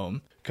on your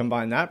home.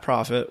 Combine that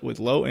profit with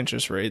low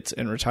interest rates,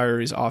 and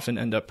retirees often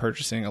end up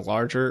purchasing a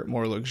larger,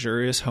 more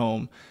luxurious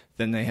home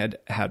than they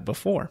had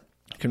before.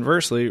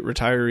 Conversely,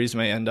 retirees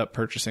may end up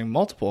purchasing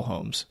multiple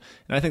homes.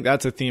 And I think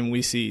that's a theme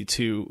we see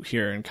too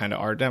here in kind of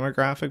our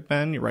demographic,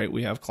 Ben. You're right.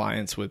 We have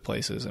clients with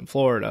places in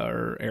Florida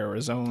or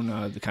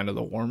Arizona, the kind of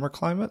the warmer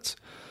climates.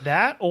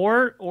 That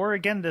or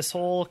again, this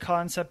whole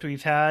concept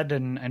we've had,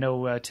 and I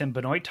know Tim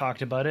Benoit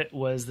talked about it,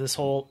 was this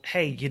whole,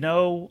 hey,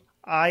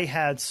 I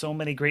had so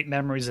many great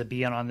memories of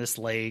being on this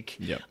lake.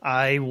 Yep.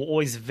 I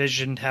always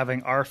visioned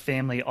having our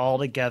family all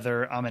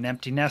together. I'm an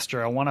empty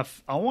nester. I want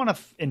to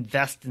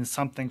invest in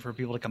something for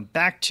people to come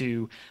back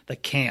to. The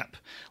camp.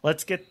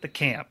 Let's get the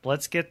camp.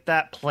 Let's get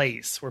that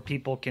place where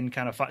people can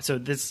kind of find. So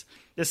this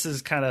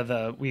is kind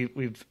of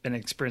we've been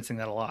experiencing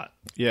that a lot.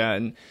 Yeah,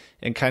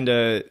 and kind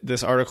of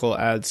this article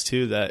adds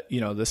to that.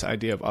 This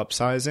idea of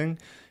upsizing.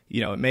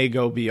 It may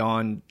go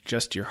beyond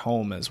just your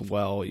home as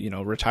well.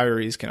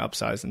 Retirees can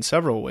upsize in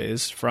several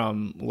ways,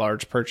 from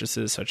large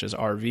purchases such as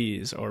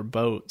RVs or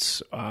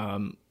boats,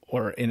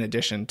 or in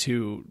addition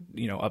to,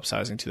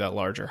 upsizing to that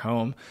larger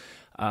home.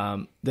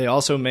 They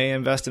also may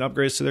invest in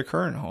upgrades to their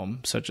current home,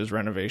 such as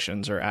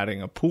renovations or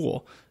adding a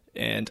pool.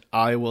 And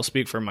I will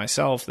speak for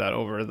myself that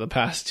over the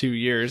past 2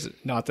 years,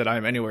 not that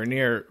I'm anywhere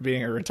near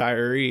being a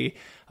retiree,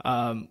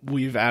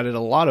 we've added a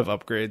lot of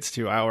upgrades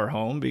to our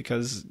home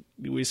because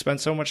we spent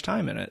so much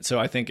time in it. So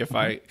I think if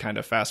I kind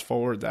of fast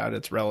forward that,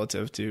 it's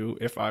relative to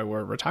if I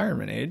were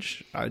retirement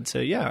age, I'd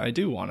say, yeah, I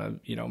do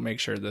want to, make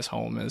sure this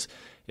home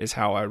is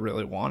how I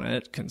really want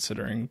it,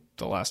 considering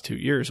the last 2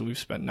 years we've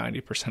spent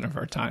 90% of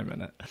our time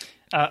in it.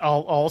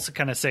 I'll also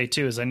kind of say,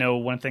 too, is I know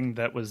one thing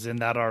that was in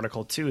that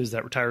article, too, is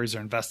that retirees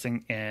are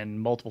investing in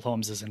multiple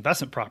homes as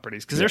investment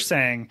properties. Because they're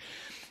saying,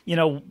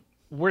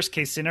 worst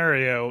case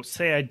scenario,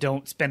 say I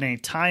don't spend any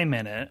time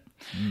in it.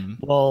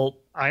 Well,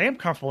 I am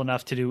comfortable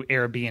enough to do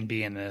Airbnb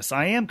in this.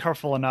 I am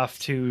comfortable enough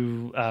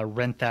to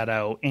rent that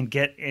out and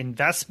get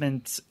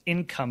investment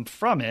income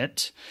from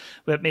it,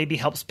 but maybe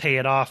helps pay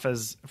it off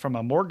as from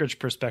a mortgage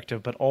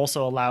perspective, but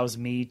also allows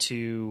me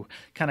to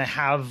kind of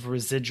have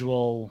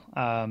residual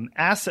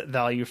asset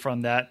value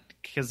from that.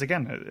 Because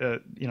again,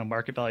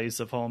 market values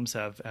of homes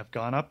have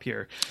gone up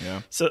here.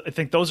 Yeah. So I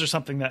think those are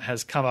something that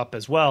has come up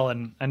as well.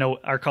 And I know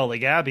our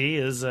colleague Abby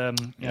is,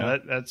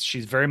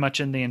 she's very much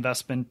in the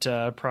investment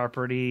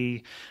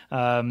property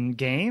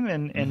game,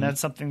 and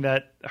that's something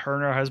that her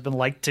and her husband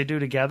like to do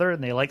together,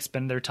 and they like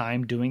spend their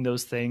time doing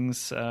those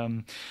things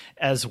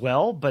as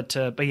well. But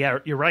yeah,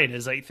 you're right.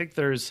 Is I think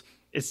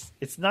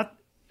it's not.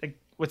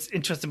 What's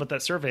interesting about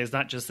that survey is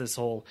not just this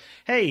whole,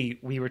 hey,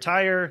 we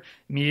retire,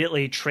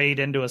 immediately trade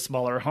into a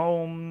smaller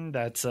home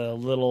that's a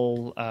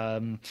little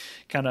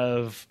kind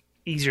of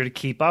easier to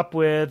keep up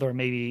with, or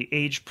maybe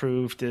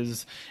age-proofed,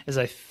 is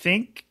I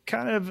think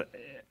kind of,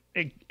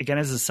 again,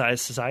 as a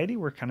society,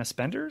 we're kind of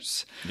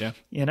spenders. Yeah.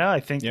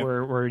 I think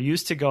we're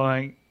used to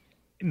going,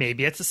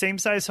 maybe it's the same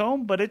size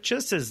home, but it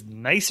just is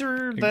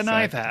nicer than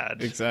I've had.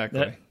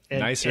 Exactly.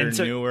 Nicer,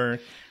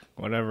 newer.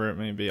 Whatever it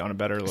may be, on a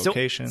better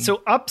location. So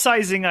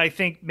upsizing, I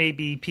think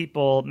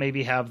people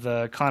have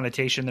the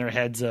connotation in their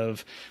heads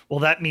of,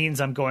 well, that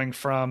means I'm going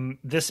from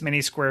this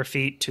many square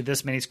feet to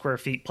this many square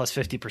feet plus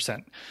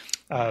 50%.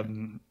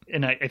 And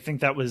I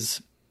think that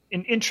was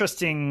an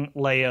interesting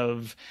way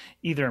of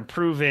either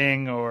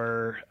improving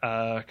or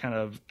kind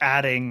of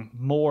adding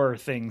more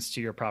things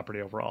to your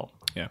property overall.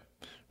 Yeah,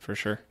 for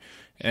sure.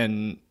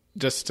 And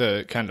just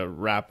to kind of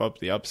wrap up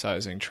the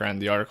upsizing trend,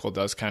 the article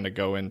does kind of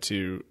go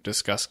into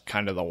discuss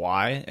kind of the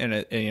why. And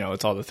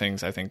it's all the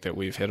things I think that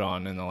we've hit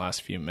on in the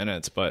last few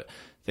minutes, but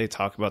they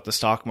talk about the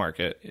stock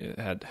market. It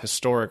had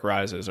historic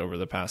rises over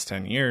the past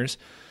 10 years.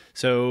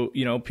 So,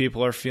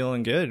 people are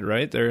feeling good,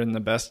 right? They're in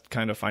the best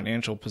kind of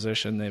financial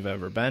position they've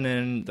ever been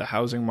in. The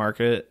housing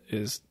market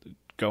is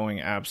going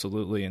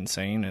absolutely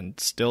insane and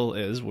still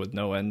is, with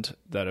no end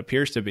that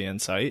appears to be in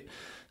sight.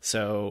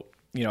 So,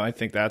 I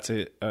think that's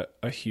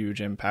a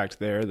huge impact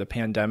there. The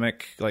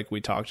pandemic, like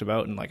we talked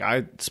about and like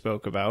I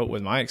spoke about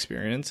with my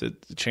experience,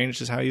 it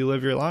changes how you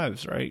live your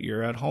lives, right?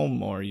 You're at home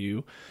more.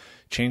 You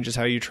changes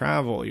how you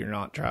travel. You're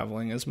not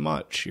traveling as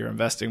much. You're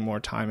investing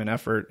more time and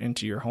effort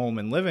into your home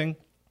and living.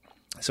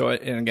 So,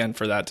 and again,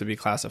 for that to be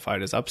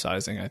classified as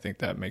upsizing, I think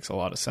that makes a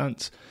lot of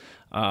sense.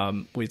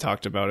 We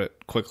talked about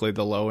it quickly,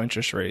 the low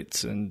interest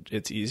rates, and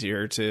it's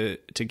easier to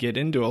get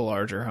into a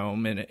larger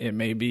home, and it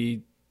may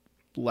be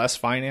less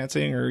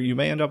financing, or you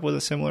may end up with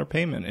a similar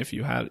payment if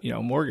you had,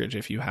 mortgage,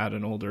 if you had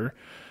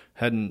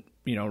hadn't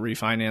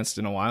refinanced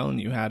in a while and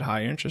you had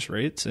high interest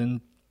rates. And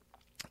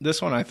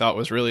this one I thought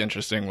was really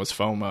interesting was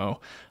FOMO,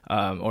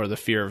 or the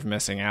fear of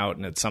missing out.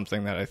 And it's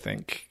something that I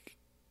think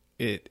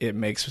it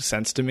makes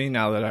sense to me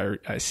now that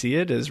I see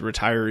it, as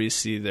retirees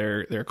see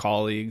their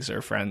colleagues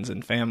or friends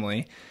and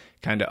family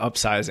kind of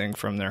upsizing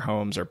from their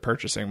homes or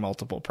purchasing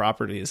multiple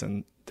properties,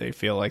 and they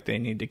feel like they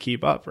need to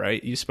keep up,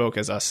 right? You spoke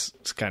as us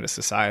kind of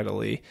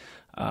societally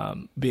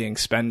being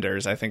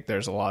spenders. I think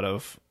there's a lot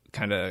of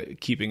kind of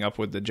keeping up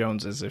with the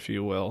Joneses, if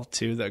you will,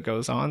 too, that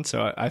goes on.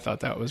 So I thought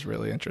that was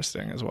really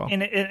interesting as well.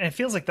 And it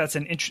feels like it's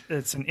an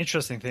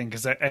interesting thing,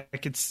 because I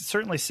could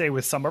certainly say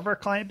with some of our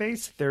client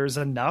base, there's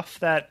enough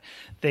that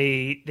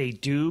they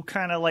do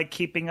kind of like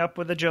keeping up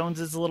with the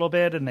Joneses a little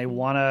bit, and they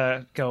want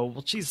to go,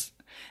 well, geez,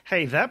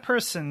 hey, that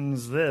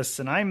person's this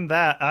and I'm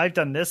that. I've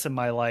done this in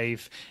my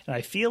life, and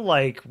I feel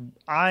like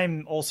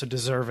I'm also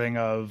deserving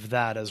of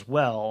that as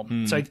well.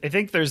 So I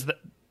think there's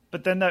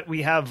but then that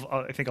we have,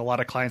 I think a lot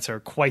of clients are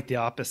quite the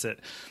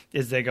opposite,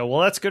 is they go, well,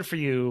 that's good for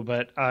you,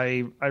 but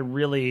I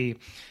really,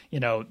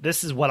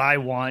 this is what I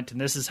want, and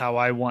this is how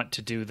I want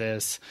to do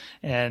this.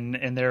 And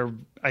they're,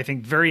 I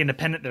think, very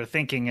independent, they're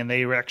thinking, and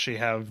they actually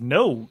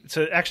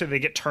so actually they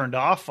get turned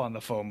off on the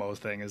FOMO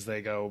thing as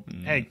they go,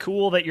 hey,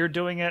 cool that you're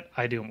doing it.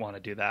 I don't want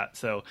to do that.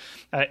 So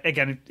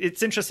again,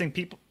 it's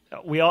interesting.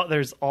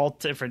 There's all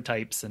different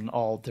types and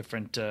all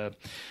different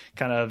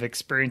kind of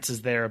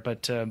experiences there,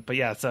 but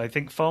yeah. So I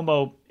think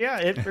FOMO,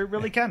 it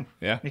really can.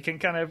 It can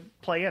kind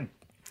of play in.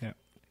 Yeah.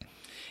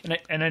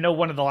 And I know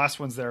one of the last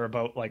ones there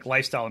about like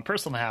lifestyle and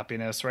personal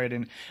happiness, right?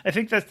 And I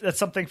think that's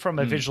something from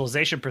a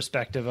visualization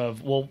perspective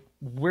of, well,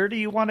 where do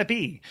you want to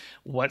be?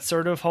 What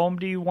sort of home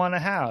do you want to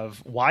have?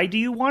 Why do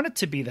you want it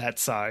to be that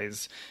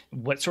size?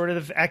 What sort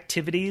of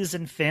activities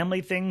and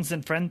family things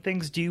and friend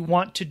things do you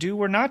want to do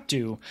or not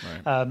do?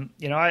 Right.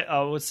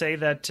 I would say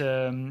that,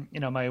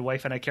 my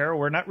wife and I, Kara,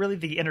 we're not really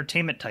the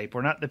entertainment type.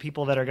 We're not the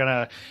people that are going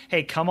to,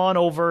 hey, come on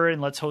over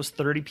and let's host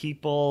 30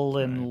 people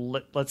and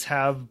let's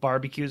have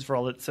barbecues for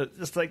all that. So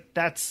it's like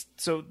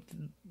so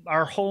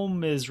our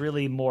home is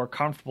really more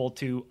comfortable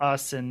to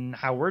us and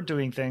how we're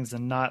doing things,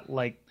 and not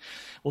like,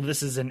 well,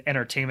 this is an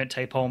entertainment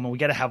type home and we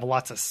got to have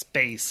lots of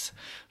space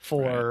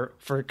for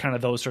kind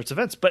of those sorts of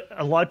events. But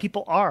a lot of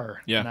people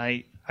are, and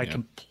I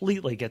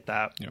completely get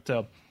that. Yep.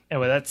 So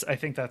anyway, I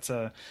think that's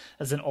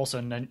also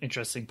an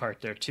interesting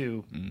part there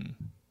too.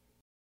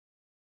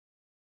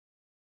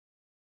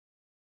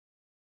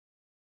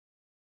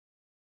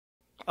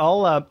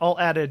 I'll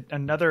add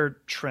another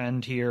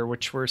trend here,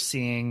 which we're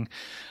seeing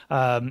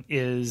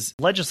is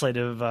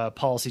legislative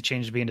policy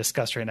change being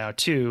discussed right now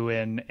too,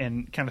 and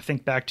kind of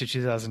think back to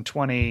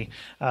 2020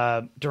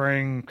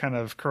 during kind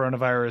of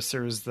coronavirus.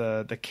 There was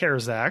the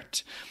CARES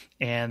Act,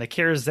 and the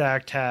CARES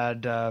Act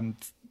had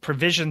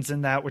provisions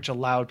in that which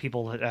allowed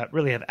people to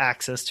really have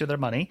access to their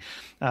money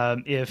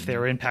if they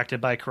were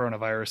impacted by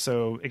coronavirus.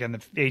 So again,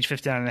 the age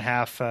 59 and a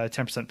half,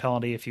 10%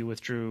 penalty if you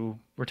withdrew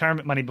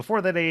retirement money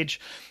before that age.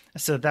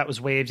 So that was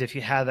waived if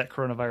you had that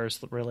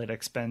coronavirus related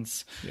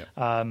expense.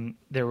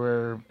 There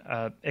were,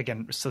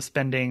 again,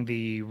 suspending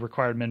the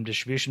required minimum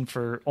distribution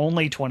for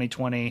only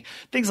 2020.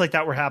 Things like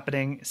that were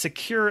happening.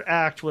 Secure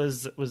Act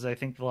was I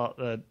think,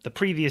 the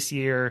previous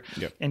year,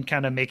 and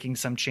kind of making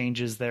some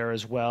changes there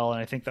as well.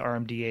 And I think the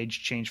RMD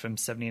age changed from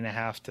 70 and a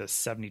half to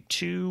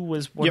 72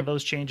 was one of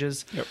those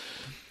changes.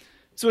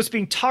 So what's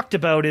being talked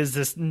about is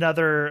this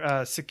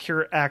another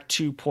Secure Act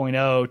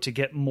 2.0 to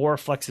get more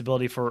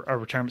flexibility for our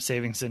retirement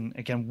savings. And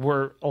again,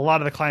 a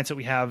lot of the clients that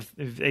we have,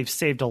 they've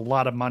saved a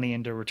lot of money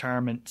into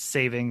retirement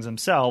savings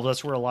themselves.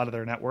 That's where a lot of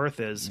their net worth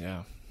is.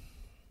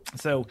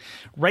 So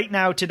right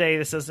now, today,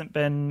 this hasn't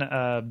been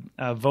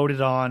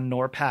voted on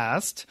nor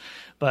passed,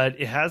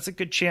 but it has a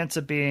good chance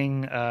of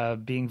being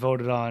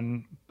voted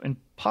on and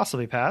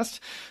possibly passed.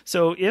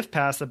 So if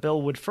passed, the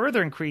bill would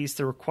further increase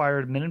the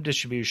required minimum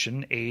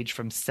distribution age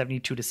from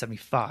 72 to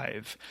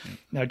 75.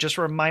 Now, just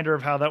a reminder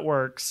of how that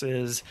works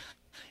is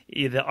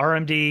the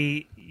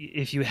RMD,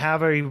 if you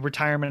have a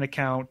retirement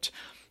account,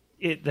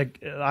 the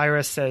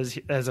IRS says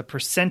as a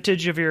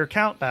percentage of your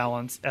account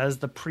balance as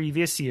the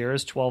previous year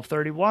is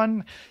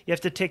 12/31, you have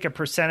to take a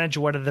percentage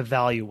of what the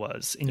value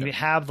was. And you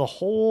have the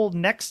whole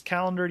next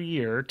calendar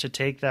year to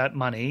take that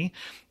money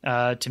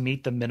to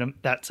meet the minimum.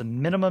 That's a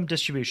minimum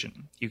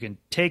distribution. You can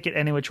take it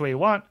any which way you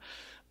want,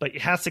 but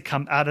it has to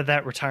come out of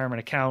that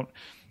retirement account.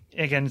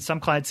 Again, some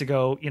clients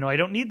go, I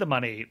don't need the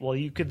money. Well,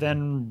 you could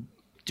then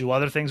do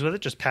other things with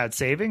it, just pad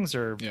savings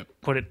or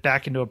put it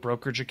back into a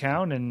brokerage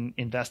account and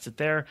invest it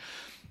there.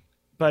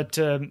 But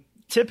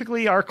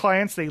typically our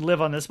clients, they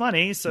live on this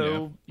money.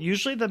 So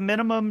usually the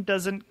minimum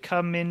doesn't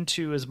come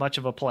into as much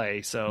of a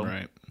play.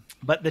 So,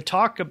 but the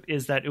talk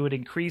is that it would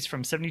increase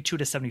from 72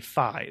 to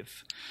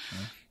 75.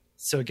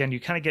 So again, you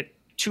kind of get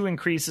two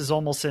increases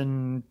almost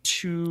in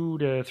 2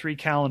 to 3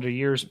 calendar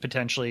years,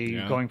 potentially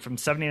going from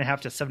 70 and a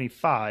half to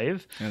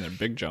 75. And they're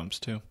big jumps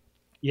too.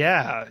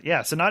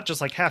 Yeah. So not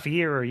just like half a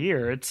year or a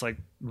year, it's like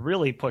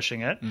really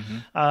pushing it.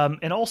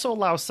 And also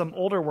allows some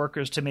older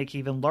workers to make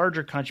even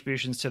larger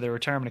contributions to their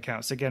retirement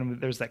accounts. Again,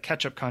 there's that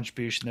catch-up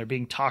contribution. They're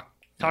being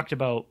talked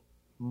about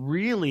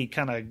really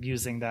kind of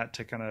using that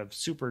to kind of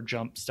super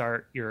jump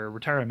start your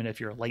retirement if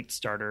you're a late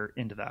starter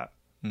into that.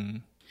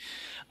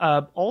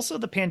 Also,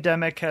 the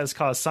pandemic has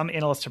caused some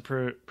analysts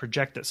to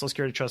project that Social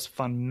Security Trust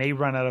Fund may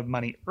run out of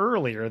money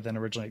earlier than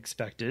originally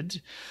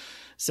expected.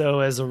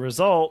 So as a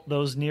result,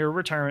 those near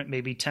retirement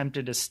may be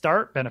tempted to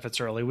start benefits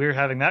early. We were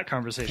having that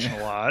conversation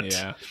a lot.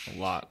 Yeah, a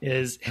lot.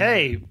 Is,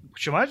 hey,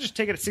 should I just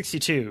take it at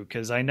 62?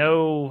 Because I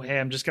know, hey,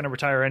 I'm just going to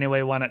retire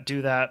anyway. Why not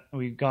do that?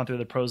 We've gone through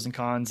the pros and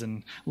cons,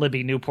 and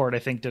Libby Newport, I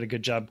think, did a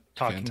good job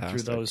talking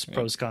through those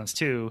pros and cons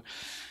too.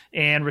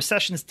 And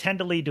recessions tend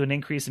to lead to an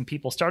increase in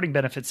people starting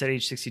benefits at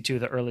age 62,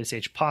 the earliest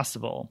age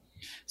possible.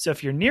 So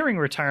if you're nearing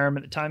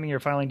retirement, the timing of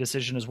your filing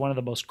decision is one of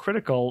the most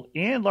critical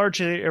and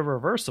largely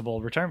irreversible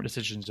retirement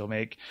decisions you'll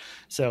make.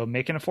 So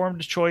make an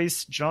informed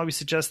choice. Generally, we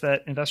suggest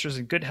that investors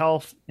in good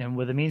health and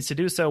with the means to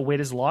do so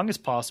wait as long as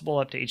possible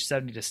up to age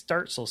 70 to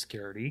start Social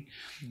Security.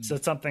 So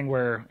it's something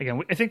where,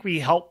 again, I think we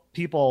help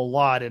people a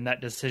lot in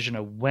that decision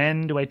of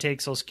when do I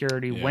take Social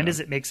Security? When does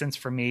it make sense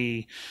for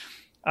me?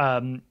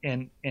 And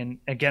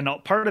again,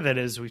 part of it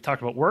is we've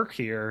talked about work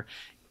here.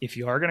 If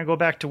you are going to go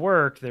back to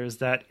work, there's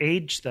that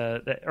age,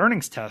 the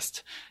earnings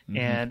test,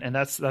 and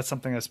that's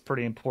something that's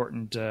pretty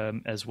important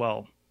as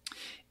well.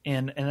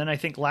 And then I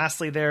think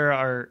lastly, there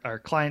our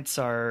clients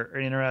are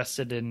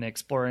interested in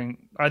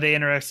exploring. Are they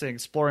interested in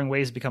exploring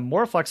ways to become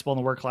more flexible in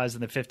the work lives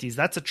in the 50s?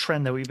 That's a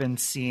trend that we've been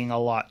seeing a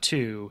lot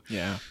too.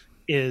 Yeah,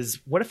 is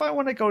what if I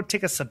want to go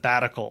take a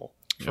sabbatical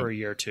for a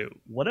year or two?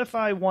 What if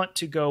I want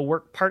to go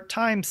work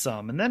part-time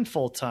some and then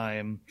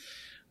full-time?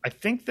 I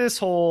think this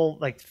whole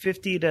like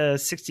 50 to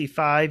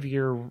 65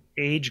 year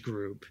age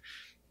group,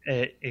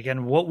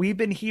 again, what we've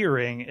been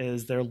hearing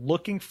is they're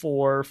looking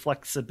for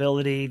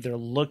flexibility. They're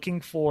looking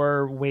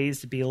for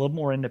ways to be a little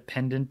more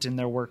independent in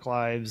their work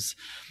lives.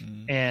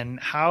 And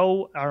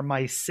how are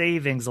my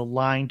savings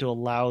aligned to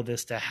allow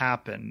this to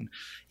happen?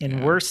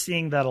 And we're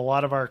seeing that a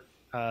lot of our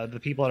the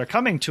people that are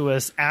coming to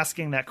us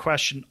asking that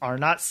question are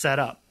not set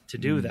up to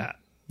do that.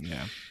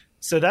 Yeah.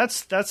 So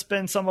that's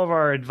been some of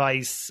our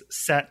advice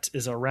set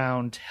is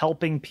around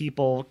helping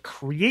people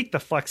create the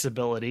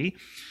flexibility.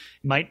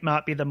 Might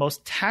not be the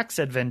most tax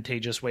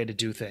advantageous way to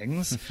do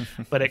things,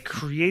 but it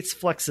creates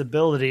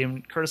flexibility.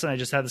 And Curtis and I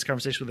just had this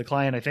conversation with a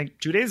client, I think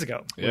 2 days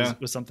ago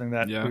was something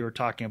that we were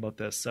talking about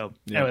this. So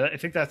anyway, I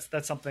think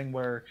that's something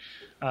where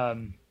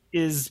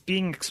is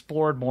being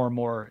explored more and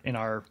more in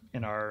our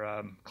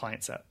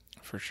client set.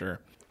 For sure.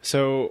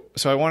 So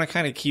I want to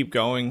kind of keep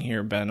going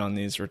here, Ben, on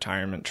these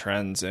retirement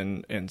trends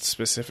and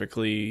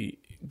specifically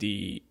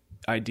the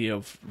idea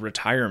of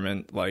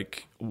retirement,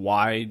 like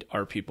why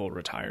are people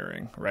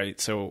retiring,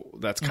 right? So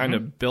that's kind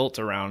of built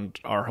around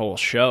our whole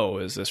show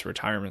is this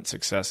Retirement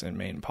Success in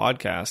Maine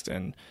podcast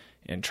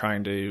and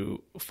trying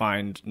to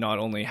find not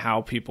only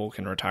how people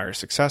can retire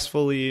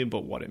successfully,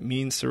 but what it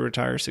means to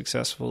retire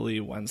successfully,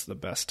 when's the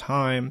best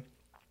time.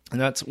 And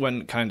that's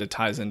when kind of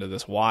ties into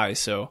this why.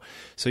 So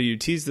you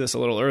teased this a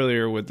little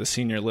earlier with the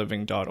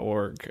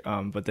seniorliving.org,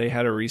 but they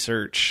had a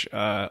research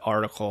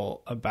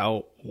article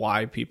about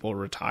why people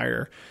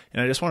retire.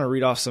 And I just want to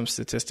read off some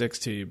statistics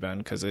to you, Ben,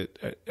 because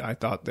I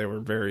thought they were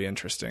very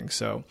interesting.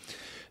 So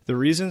the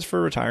reasons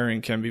for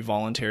retiring can be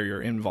voluntary or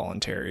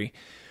involuntary.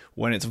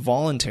 When it's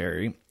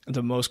voluntary,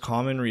 the most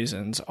common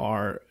reasons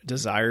are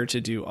desire to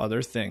do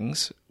other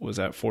things was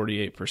at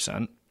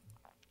 48%.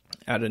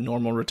 At a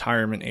normal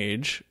retirement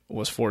age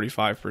was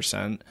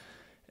 45%,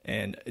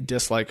 and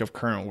dislike of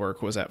current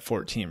work was at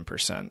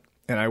 14%.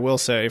 And I will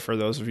say, for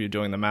those of you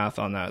doing the math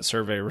on that,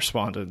 survey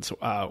respondents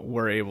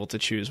were able to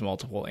choose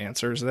multiple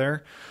answers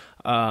there.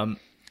 And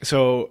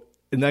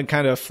then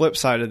kind of flip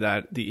side of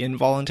that, the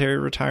involuntary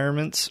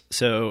retirements.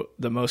 So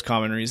the most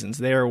common reasons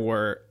there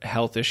were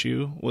health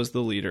issue was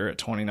the leader at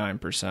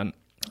 29%.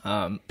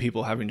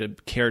 People having to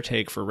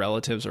caretake for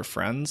relatives or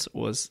friends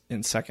was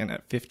in second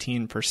at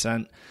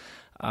 15%.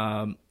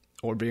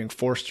 Or being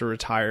forced to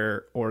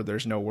retire, or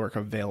there's no work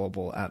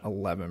available at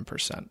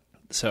 11%.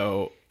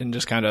 So, and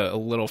just kind of a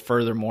little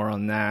further more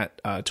on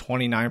that,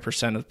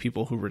 29% of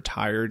people who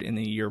retired in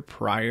the year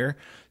prior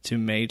to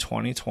May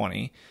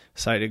 2020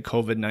 cited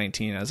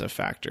COVID-19 as a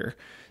factor.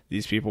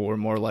 These people were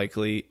more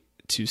likely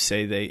to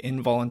say they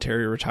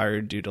involuntarily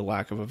retired due to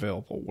lack of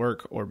available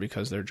work or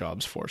because their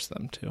jobs forced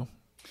them to.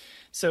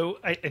 So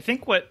I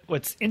think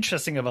what's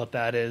interesting about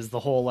that is the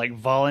whole like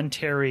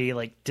voluntary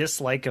like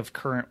dislike of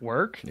current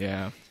work.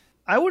 Yeah.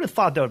 I would have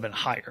thought that would have been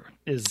higher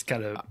is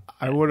kind of.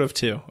 I would have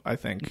too, I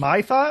think.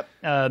 My thought.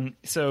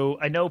 So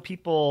I know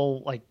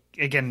people like,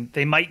 again,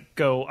 they might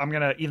go,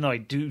 even though I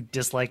do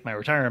dislike my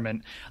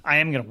retirement, I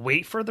am going to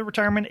wait for the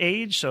retirement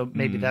age. So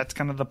maybe that's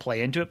kind of the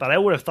play into it. But I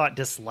would have thought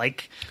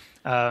dislike.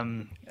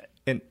 And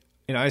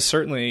I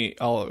certainly,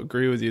 I'll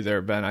agree with you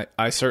there, Ben.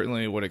 I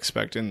certainly would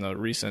expect in the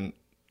recent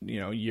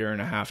year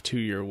and a half, 2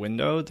 year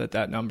window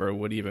that number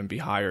would even be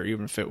higher,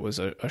 even if it was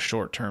a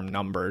short-term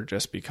number,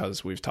 just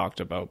because we've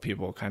talked about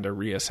people kind of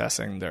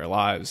reassessing their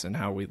lives and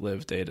how we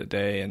live day to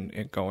day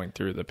and going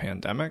through the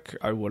pandemic.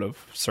 I would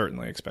have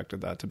certainly expected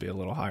that to be a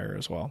little higher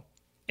as well.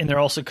 And there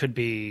also could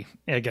be,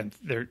 again,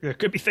 there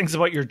could be things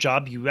about your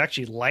job you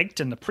actually liked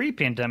in the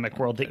pre-pandemic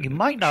world that you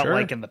might not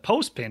like in the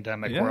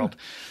post-pandemic world.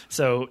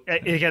 So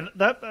again,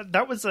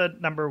 that was a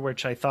number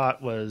which I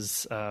thought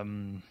was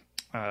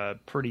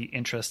pretty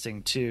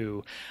interesting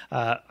too.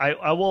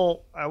 I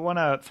want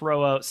to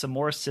throw out some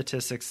more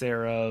statistics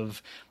there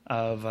of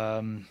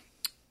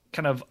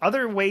kind of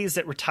other ways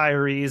that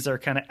retirees are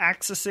kind of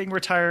accessing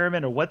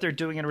retirement or what they're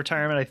doing in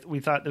retirement.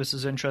 We thought this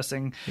was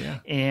interesting. Yeah.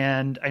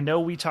 And I know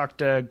we talked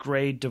to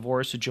Gray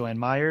Divorce with Joanne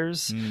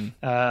Myers.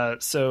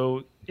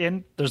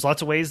 There's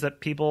lots of ways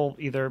that people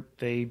either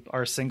they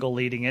are single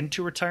leading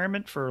into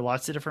retirement for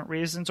lots of different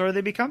reasons, or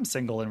they become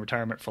single in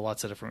retirement for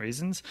lots of different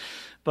reasons.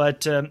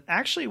 But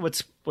actually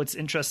what's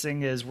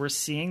interesting is we're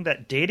seeing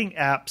that dating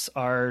apps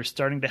are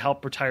starting to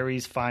help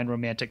retirees find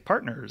romantic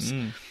partners.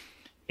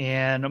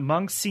 And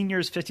among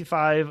seniors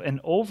 55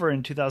 and over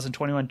in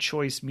 2021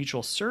 Choice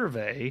Mutual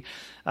Survey,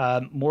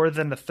 more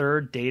than a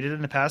third dated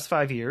in the past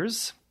 5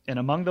 years. And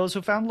among those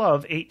who found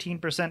love,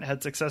 18%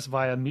 had success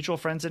via mutual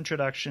friends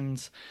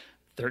introductions.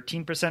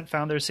 13%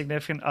 found their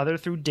significant other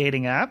through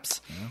dating apps.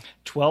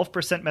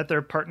 12% met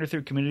their partner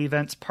through community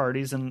events,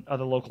 parties, and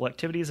other local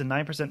activities. And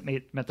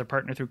 9% met their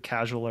partner through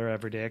casual or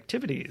everyday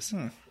activities.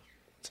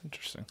 That's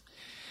interesting.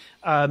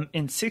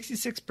 And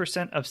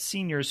 66% of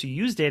seniors who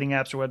use dating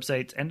apps or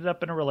websites ended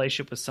up in a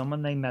relationship with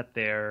someone they met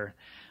there.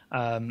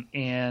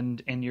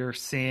 And you're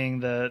seeing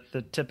the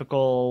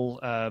typical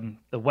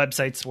the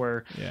websites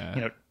where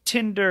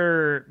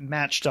Tinder,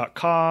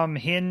 Match.com,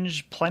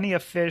 Hinge, Plenty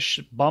of Fish,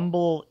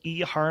 Bumble,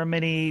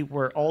 eHarmony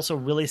were also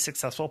really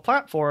successful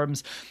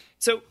platforms.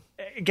 So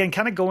again,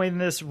 kind of going in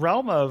this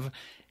realm of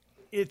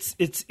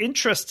it's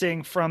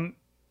interesting from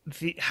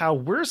how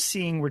we're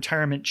seeing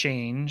retirement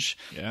change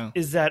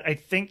is that I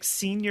think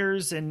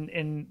seniors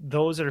and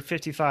those that are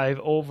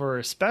 55 over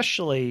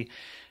especially,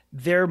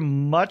 they're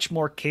much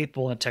more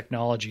capable in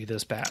technology,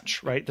 this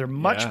batch, right? They're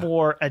much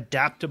more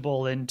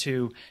adaptable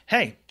into,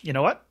 hey, you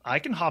know what? I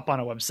can hop on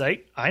a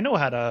website. I know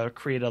how to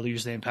create a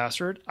username and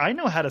password. I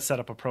know how to set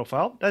up a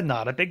profile. That's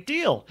not a big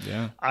deal.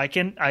 Yeah. I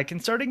can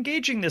start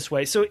engaging this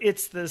way. So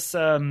it's this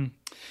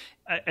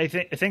I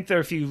think that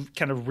if you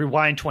kind of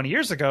rewind 20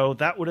 years ago,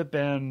 that would have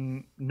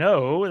been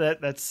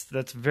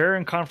that's very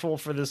uncomfortable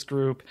for this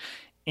group.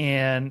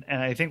 And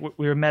I think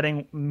we were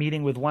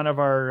meeting with one of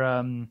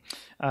our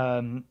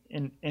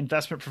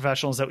investment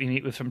professionals that we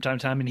meet with from time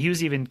to time, and he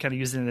was even kind of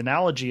using the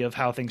analogy of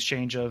how things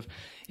change. Of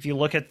if you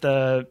look at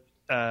the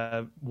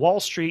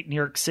Wall Street, New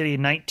York City,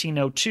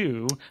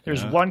 1902,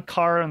 there's one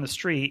car on the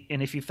street,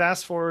 and if you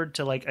fast forward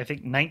to I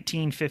think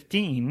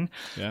 1915,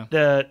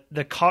 the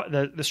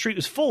street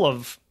was full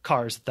of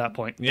cars at that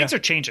point. Things are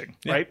changing,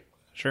 right?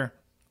 Sure.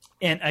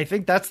 And I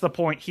think that's the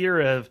point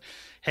here of,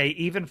 hey,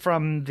 even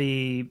from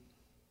the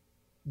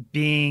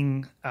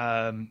being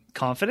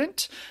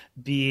confident,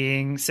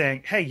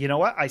 saying, hey, you know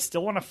what? I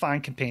still want to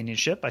find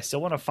companionship. I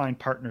still want to find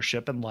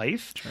partnership in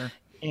life. Sure.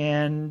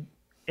 And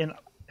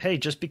hey,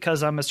 just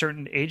because I'm a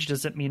certain age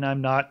doesn't mean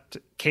I'm not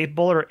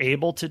capable or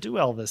able to do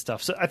all this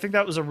stuff. So I think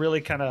that was a really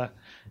kind of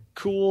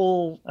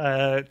cool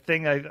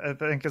thing, I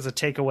think, as a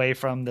takeaway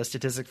from the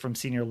statistic from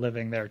senior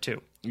living there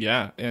too.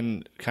 Yeah,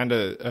 and kind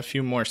of a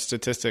few more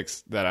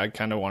statistics that I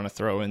kind of want to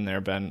throw in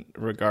there, Ben,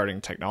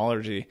 regarding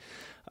technology.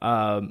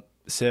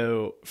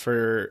 So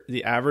for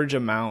the average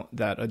amount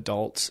that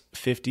adults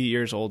 50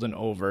 years old and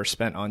over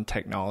spent on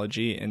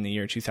technology in the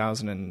year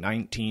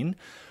 2019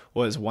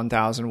 was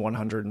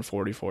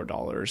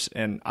 $1,144.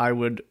 And I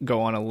would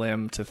go on a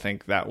limb to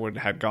think that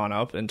had gone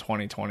up in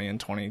 2020 and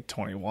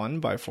 2021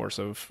 by force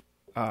of,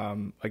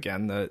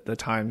 again, the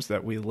times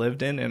that we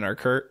lived in and are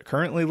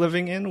currently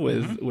living in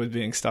with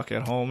being stuck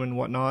at home and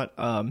whatnot.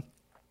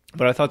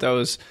 But I thought that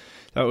was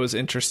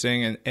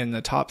interesting. And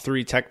the top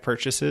 3 tech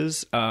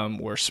purchases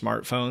were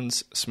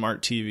smartphones,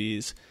 smart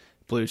TVs,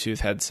 Bluetooth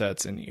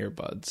headsets, and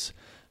earbuds.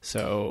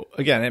 So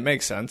again, it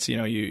makes sense. You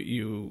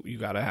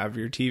got to have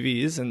your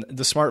TVs, and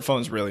the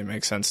smartphones really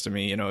make sense to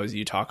me. As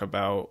you talk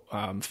about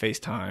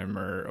FaceTime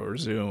or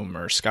Zoom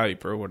or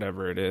Skype or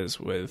whatever it is,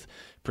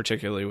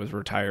 particularly with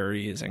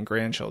retirees and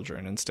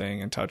grandchildren, and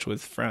staying in touch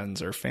with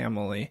friends or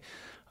family.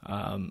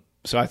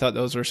 So I thought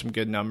those were some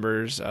good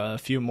numbers. A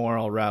few more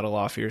I'll rattle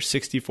off here.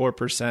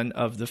 64%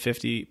 of the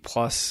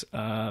 50-plus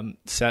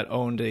set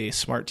owned a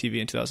smart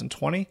TV in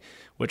 2020,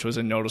 which was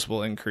a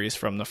noticeable increase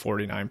from the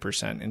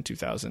 49% in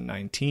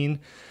 2019.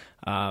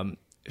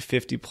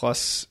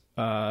 50-plus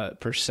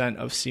percent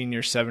of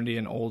seniors 70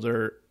 and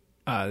older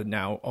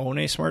now own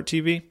a smart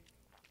TV.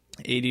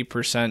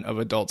 80% of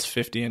adults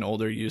 50 and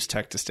older use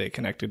tech to stay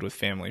connected with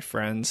family,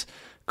 friends.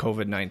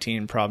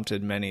 COVID-19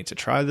 prompted many to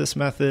try this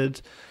method.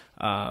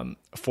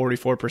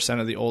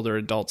 44% of the older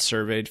adults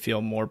surveyed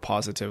feel more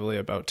positively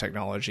about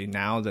technology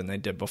now than they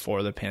did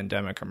before the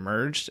pandemic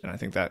emerged. And I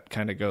think that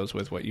kind of goes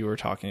with what you were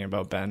talking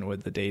about, Ben,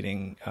 with the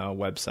dating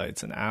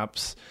websites and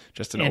apps,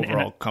 just an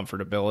overall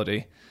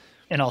comfortability.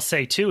 And I'll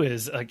say too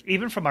is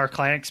even from our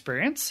client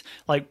experience,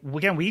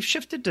 again, we've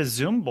shifted to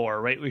Zoom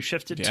more, right? We've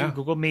shifted to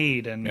Google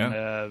Meet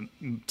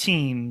and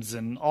Teams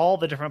and all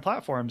the different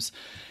platforms.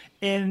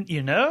 And,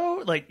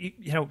 like,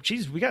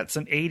 geez, we got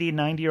some 80,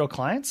 90-year-old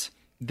clients.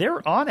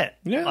 They're on it.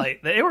 Yeah.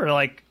 Like, they were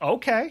like,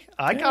 okay,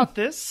 I got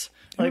this.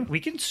 Like, we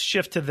can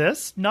shift to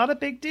this. Not a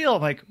big deal.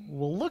 I'm like,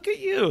 well, look at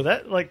you.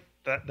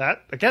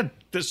 That again,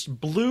 this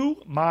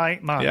blew my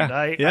mind.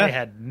 I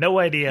had no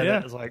idea that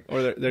it was like,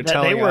 or they're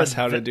telling us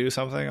how to do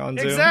something on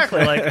Zoom.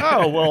 Exactly. Like,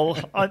 oh, well,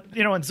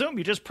 on Zoom,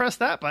 you just press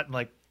that button.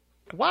 Like,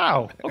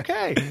 wow.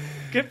 Okay.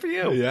 Good for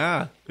you.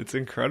 Yeah. It's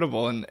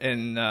incredible.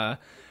 And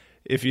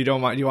if you don't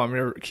mind, you want me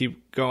to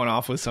keep going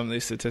off with some of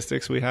these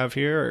statistics we have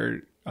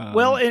here? Or,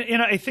 well,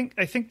 and I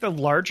think the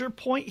larger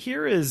point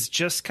here is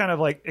just kind of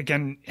like,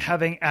 again,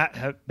 having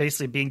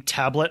basically being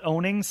tablet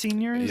owning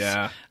seniors.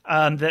 Yeah.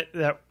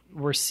 That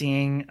we're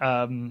seeing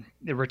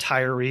the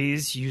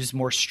retirees use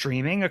more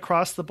streaming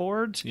across the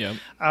board. Yep.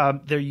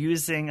 They're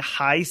using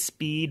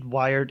high-speed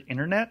wired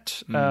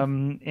internet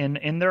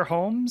in their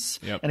homes.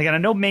 Yep. And again, I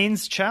know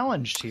Maine's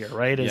challenged here,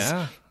 right?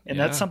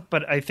 That's something.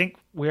 But I think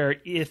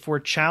if we're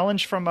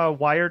challenged from a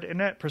wired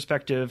internet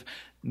perspective,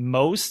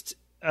 most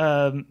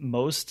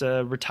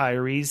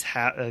retirees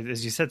have,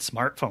 as you said,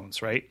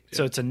 smartphones, right? Yeah.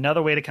 So it's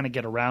another way to kind of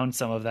get around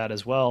some of that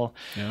as well.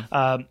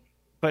 Yeah.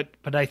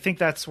 But I think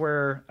that's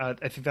where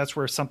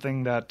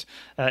something that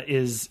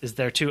is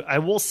there too. I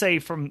will say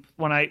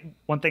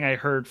one thing I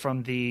heard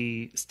from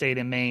the state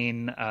of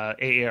Maine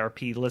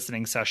AARP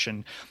listening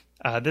session,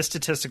 this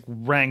statistic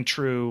rang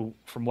true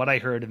from what I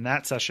heard in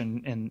that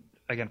session. And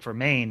again, for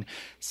Maine,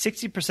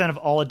 60% of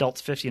all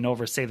adults 50 and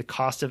over say the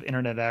cost of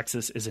internet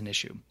access is an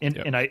issue,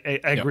 and I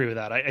agree with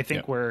that. I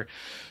think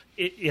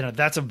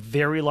that's a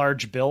very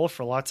large bill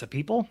for lots of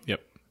people.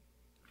 Yep.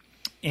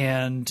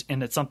 And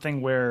it's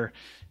something where.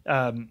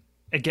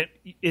 Again,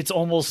 it's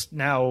almost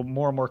now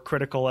more and more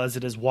critical as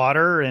it is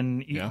water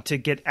and to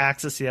get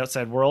access to the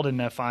outside world.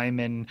 And if I'm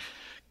in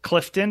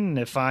Clifton,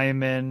 if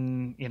I'm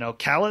in,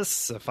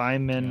 Calais, if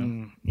I'm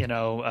in,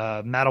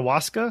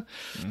 Madawaska,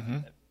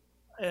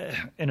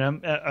 and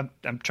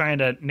I'm trying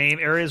to name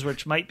areas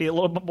which might be a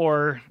little bit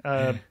more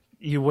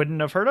you wouldn't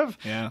have heard of.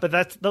 Yeah.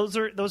 But those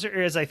are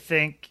areas I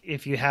think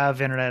if you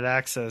have internet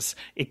access,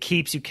 it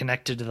keeps you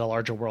connected to the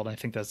larger world. I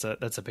think that's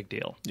a big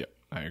deal. Yep,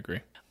 I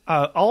agree.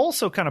 I'll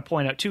also kind of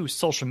point out, too,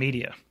 social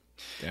media.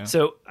 Yeah.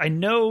 So I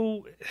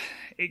know,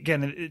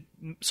 again,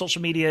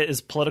 social media is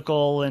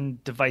political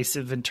and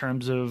divisive in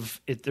terms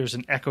of there's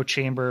an echo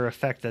chamber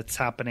effect that's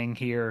happening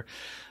here.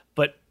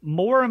 But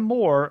more and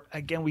more,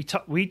 again,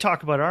 we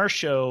talk about our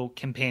show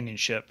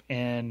companionship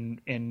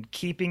and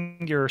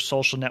keeping your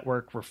social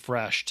network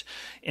refreshed,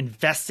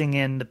 investing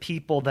in the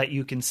people that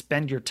you can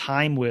spend your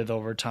time with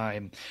over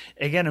time.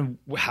 Again,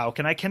 how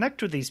can I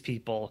connect with these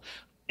people?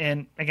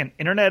 And again,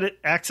 internet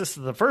access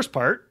is the first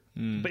part.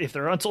 But if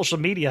they're on social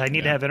media, I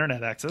need to have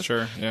internet access.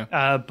 Sure,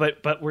 yeah.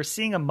 But we're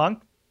seeing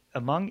among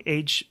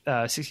age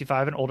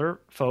 65 and older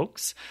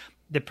folks,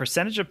 the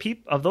percentage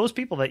of those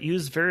people that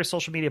use various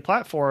social media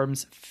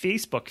platforms,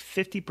 Facebook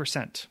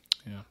 50%.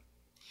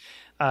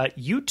 Yeah.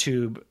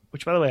 YouTube,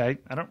 which by the way,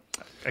 I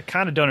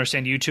kind of don't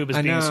understand YouTube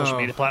as being a social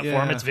media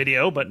platform. Yeah. It's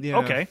video, but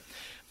okay,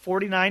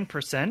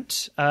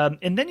 49%.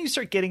 And then you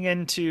start getting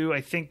into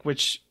I think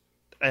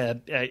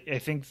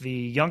the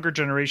younger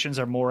generations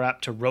are more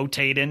apt to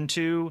rotate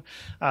into,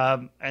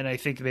 and I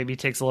think maybe it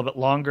takes a little bit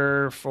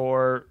longer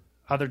for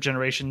other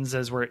generations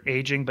as we're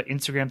aging. But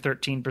Instagram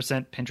 13%,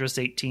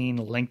 Pinterest 18%,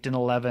 LinkedIn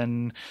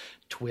 11%,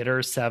 Twitter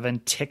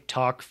 7%,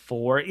 TikTok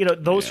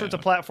 4%. Those sorts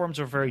of platforms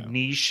are very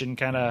niche and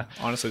kind of.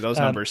 Honestly, those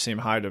numbers seem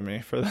high to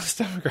me for this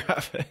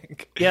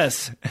demographic.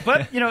 Yes,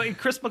 but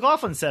Chris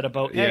McLaughlin said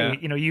about hey,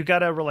 you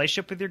got a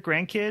relationship with your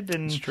grandkid,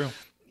 and it's true.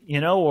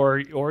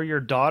 Or your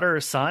daughter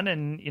or son,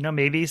 and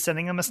maybe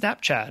sending them a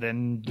Snapchat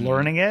and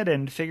learning it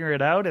and figuring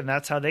it out, and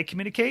that's how they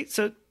communicate.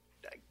 So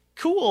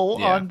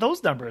cool on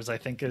those numbers, I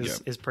think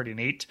is pretty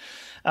neat.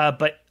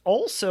 But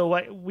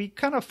also, we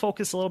kind of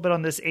focus a little bit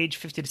on this age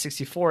 50 to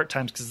 64 at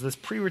times because this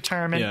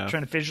pre-retirement,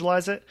 trying to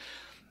visualize it.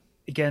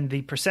 Again,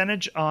 the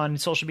percentage on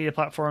social media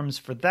platforms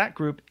for that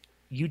group.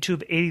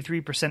 YouTube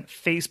 83%,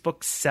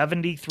 Facebook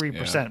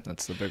 73%. Yeah,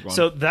 that's the big one.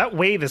 So that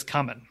wave is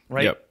coming,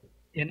 right? Yep.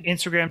 In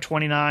Instagram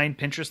 29,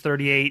 Pinterest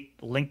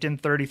 38, LinkedIn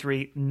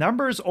 33,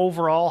 numbers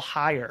overall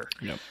higher.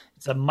 Yep.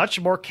 It's a much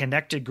more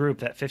connected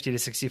group, that 50 to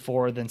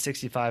 64 than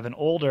 65 and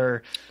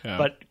older. Yeah.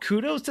 But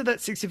kudos to that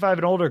 65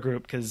 and older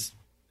group because,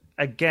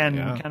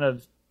 again, kind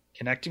of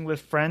connecting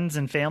with friends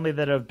and family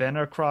that have been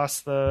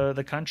across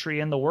the country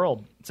and the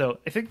world. So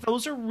I think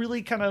those are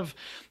really kind of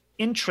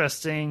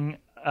interesting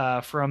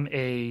from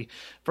a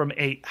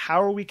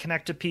how are we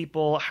connect to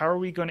people? How are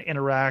we going to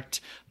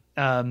interact?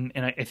 And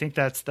I think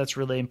that's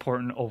really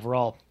important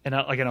overall. And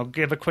I'll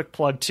give a quick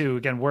plug too.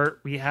 Again,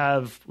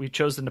 we've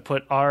chosen to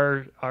put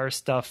our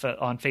stuff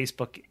on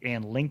Facebook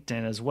and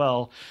LinkedIn as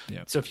well.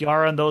 Yep. So if you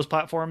are on those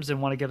platforms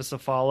and want to give us a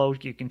follow,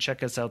 you can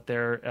check us out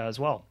there as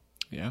well.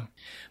 Yeah.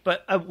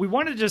 But we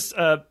want to just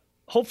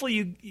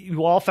hopefully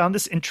you all found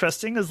this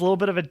interesting. There's a little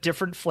bit of a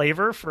different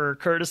flavor for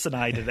Curtis and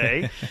I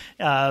today.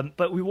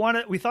 But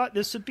we thought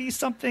this would be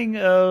something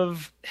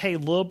of, hey, a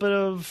little bit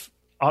of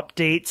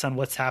updates on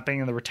what's happening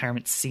in the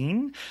retirement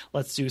scene.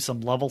 Let's do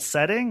some level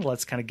setting.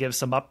 Let's kind of give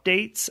some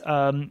updates.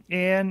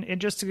 And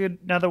just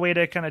another way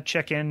to kind of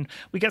check in.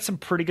 We got some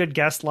pretty good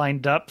guests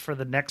lined up for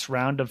the next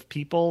round of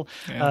people.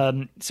 Yeah.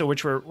 So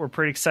which we're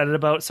pretty excited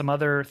about. Some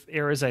other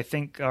areas I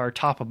think are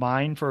top of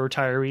mind for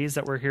retirees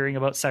that we're hearing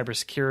about.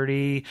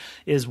 Cybersecurity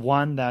is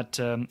one that,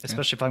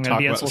 especially if I'm going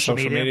to be on social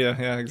media.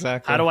 Yeah,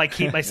 exactly. How do I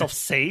keep myself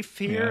safe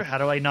here? Yeah. How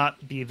do I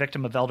not be a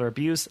victim of elder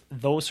abuse?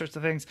 Those sorts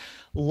of things.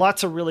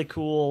 Lots of really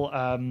cool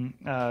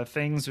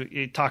things.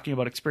 Talking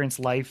about Experience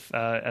Life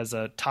as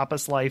a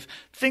tapas life.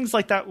 Things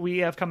like that we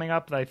have coming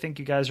up that I think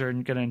you guys are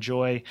going to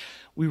enjoy.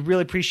 We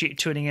really appreciate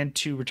tuning in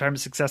to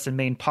Retirement Success in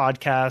Maine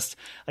podcast.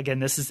 Again,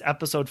 this is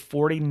episode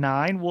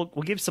 49. We'll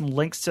give some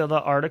links to the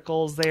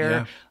articles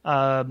there.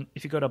 Yeah.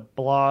 If you go to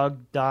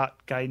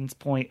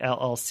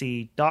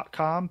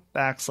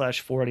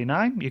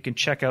blog.guidancepointllc.com/49, you can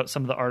check out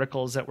some of the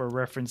articles that we're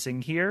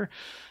referencing here.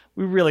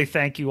 We really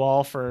thank you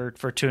all for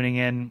tuning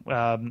in.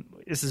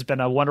 This has been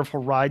a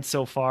wonderful ride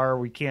so far.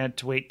 We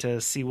can't wait to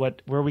see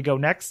where we go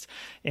next.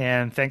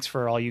 And thanks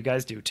for all you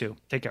guys do too.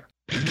 Take care.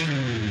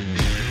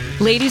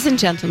 Ladies and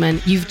gentlemen,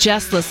 you've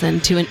just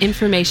listened to an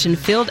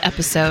information-filled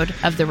episode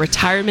of the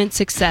Retirement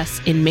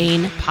Success in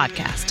Maine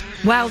podcast.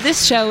 While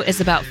this show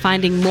is about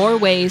finding more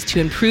ways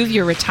to improve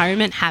your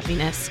retirement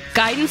happiness,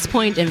 Guidance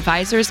Point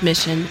Advisors'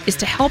 mission is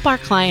to help our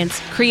clients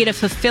create a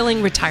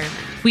fulfilling retirement.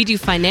 We do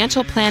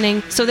financial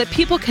planning so that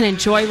people can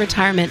enjoy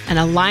retirement and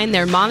align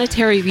their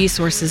monetary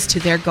resources to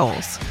their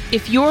goals.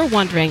 If you're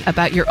wondering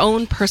about your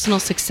own personal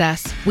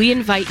success, we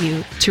invite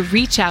you to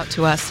reach out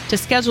to us to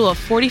schedule a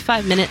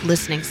 45-minute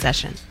listening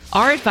session.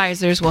 Our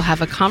advisors will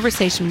have a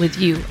conversation with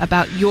you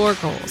about your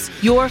goals,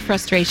 your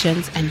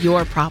frustrations, and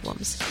your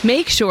problems.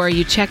 Make sure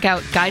you check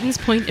out Guidance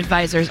Point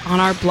Advisors on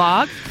our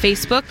blog,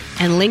 Facebook,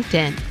 and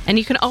LinkedIn. And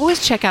you can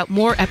always check out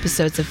more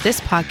episodes of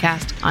this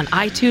podcast on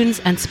iTunes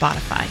and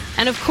Spotify.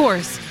 And of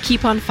course,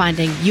 keep on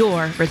finding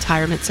your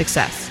retirement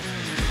success.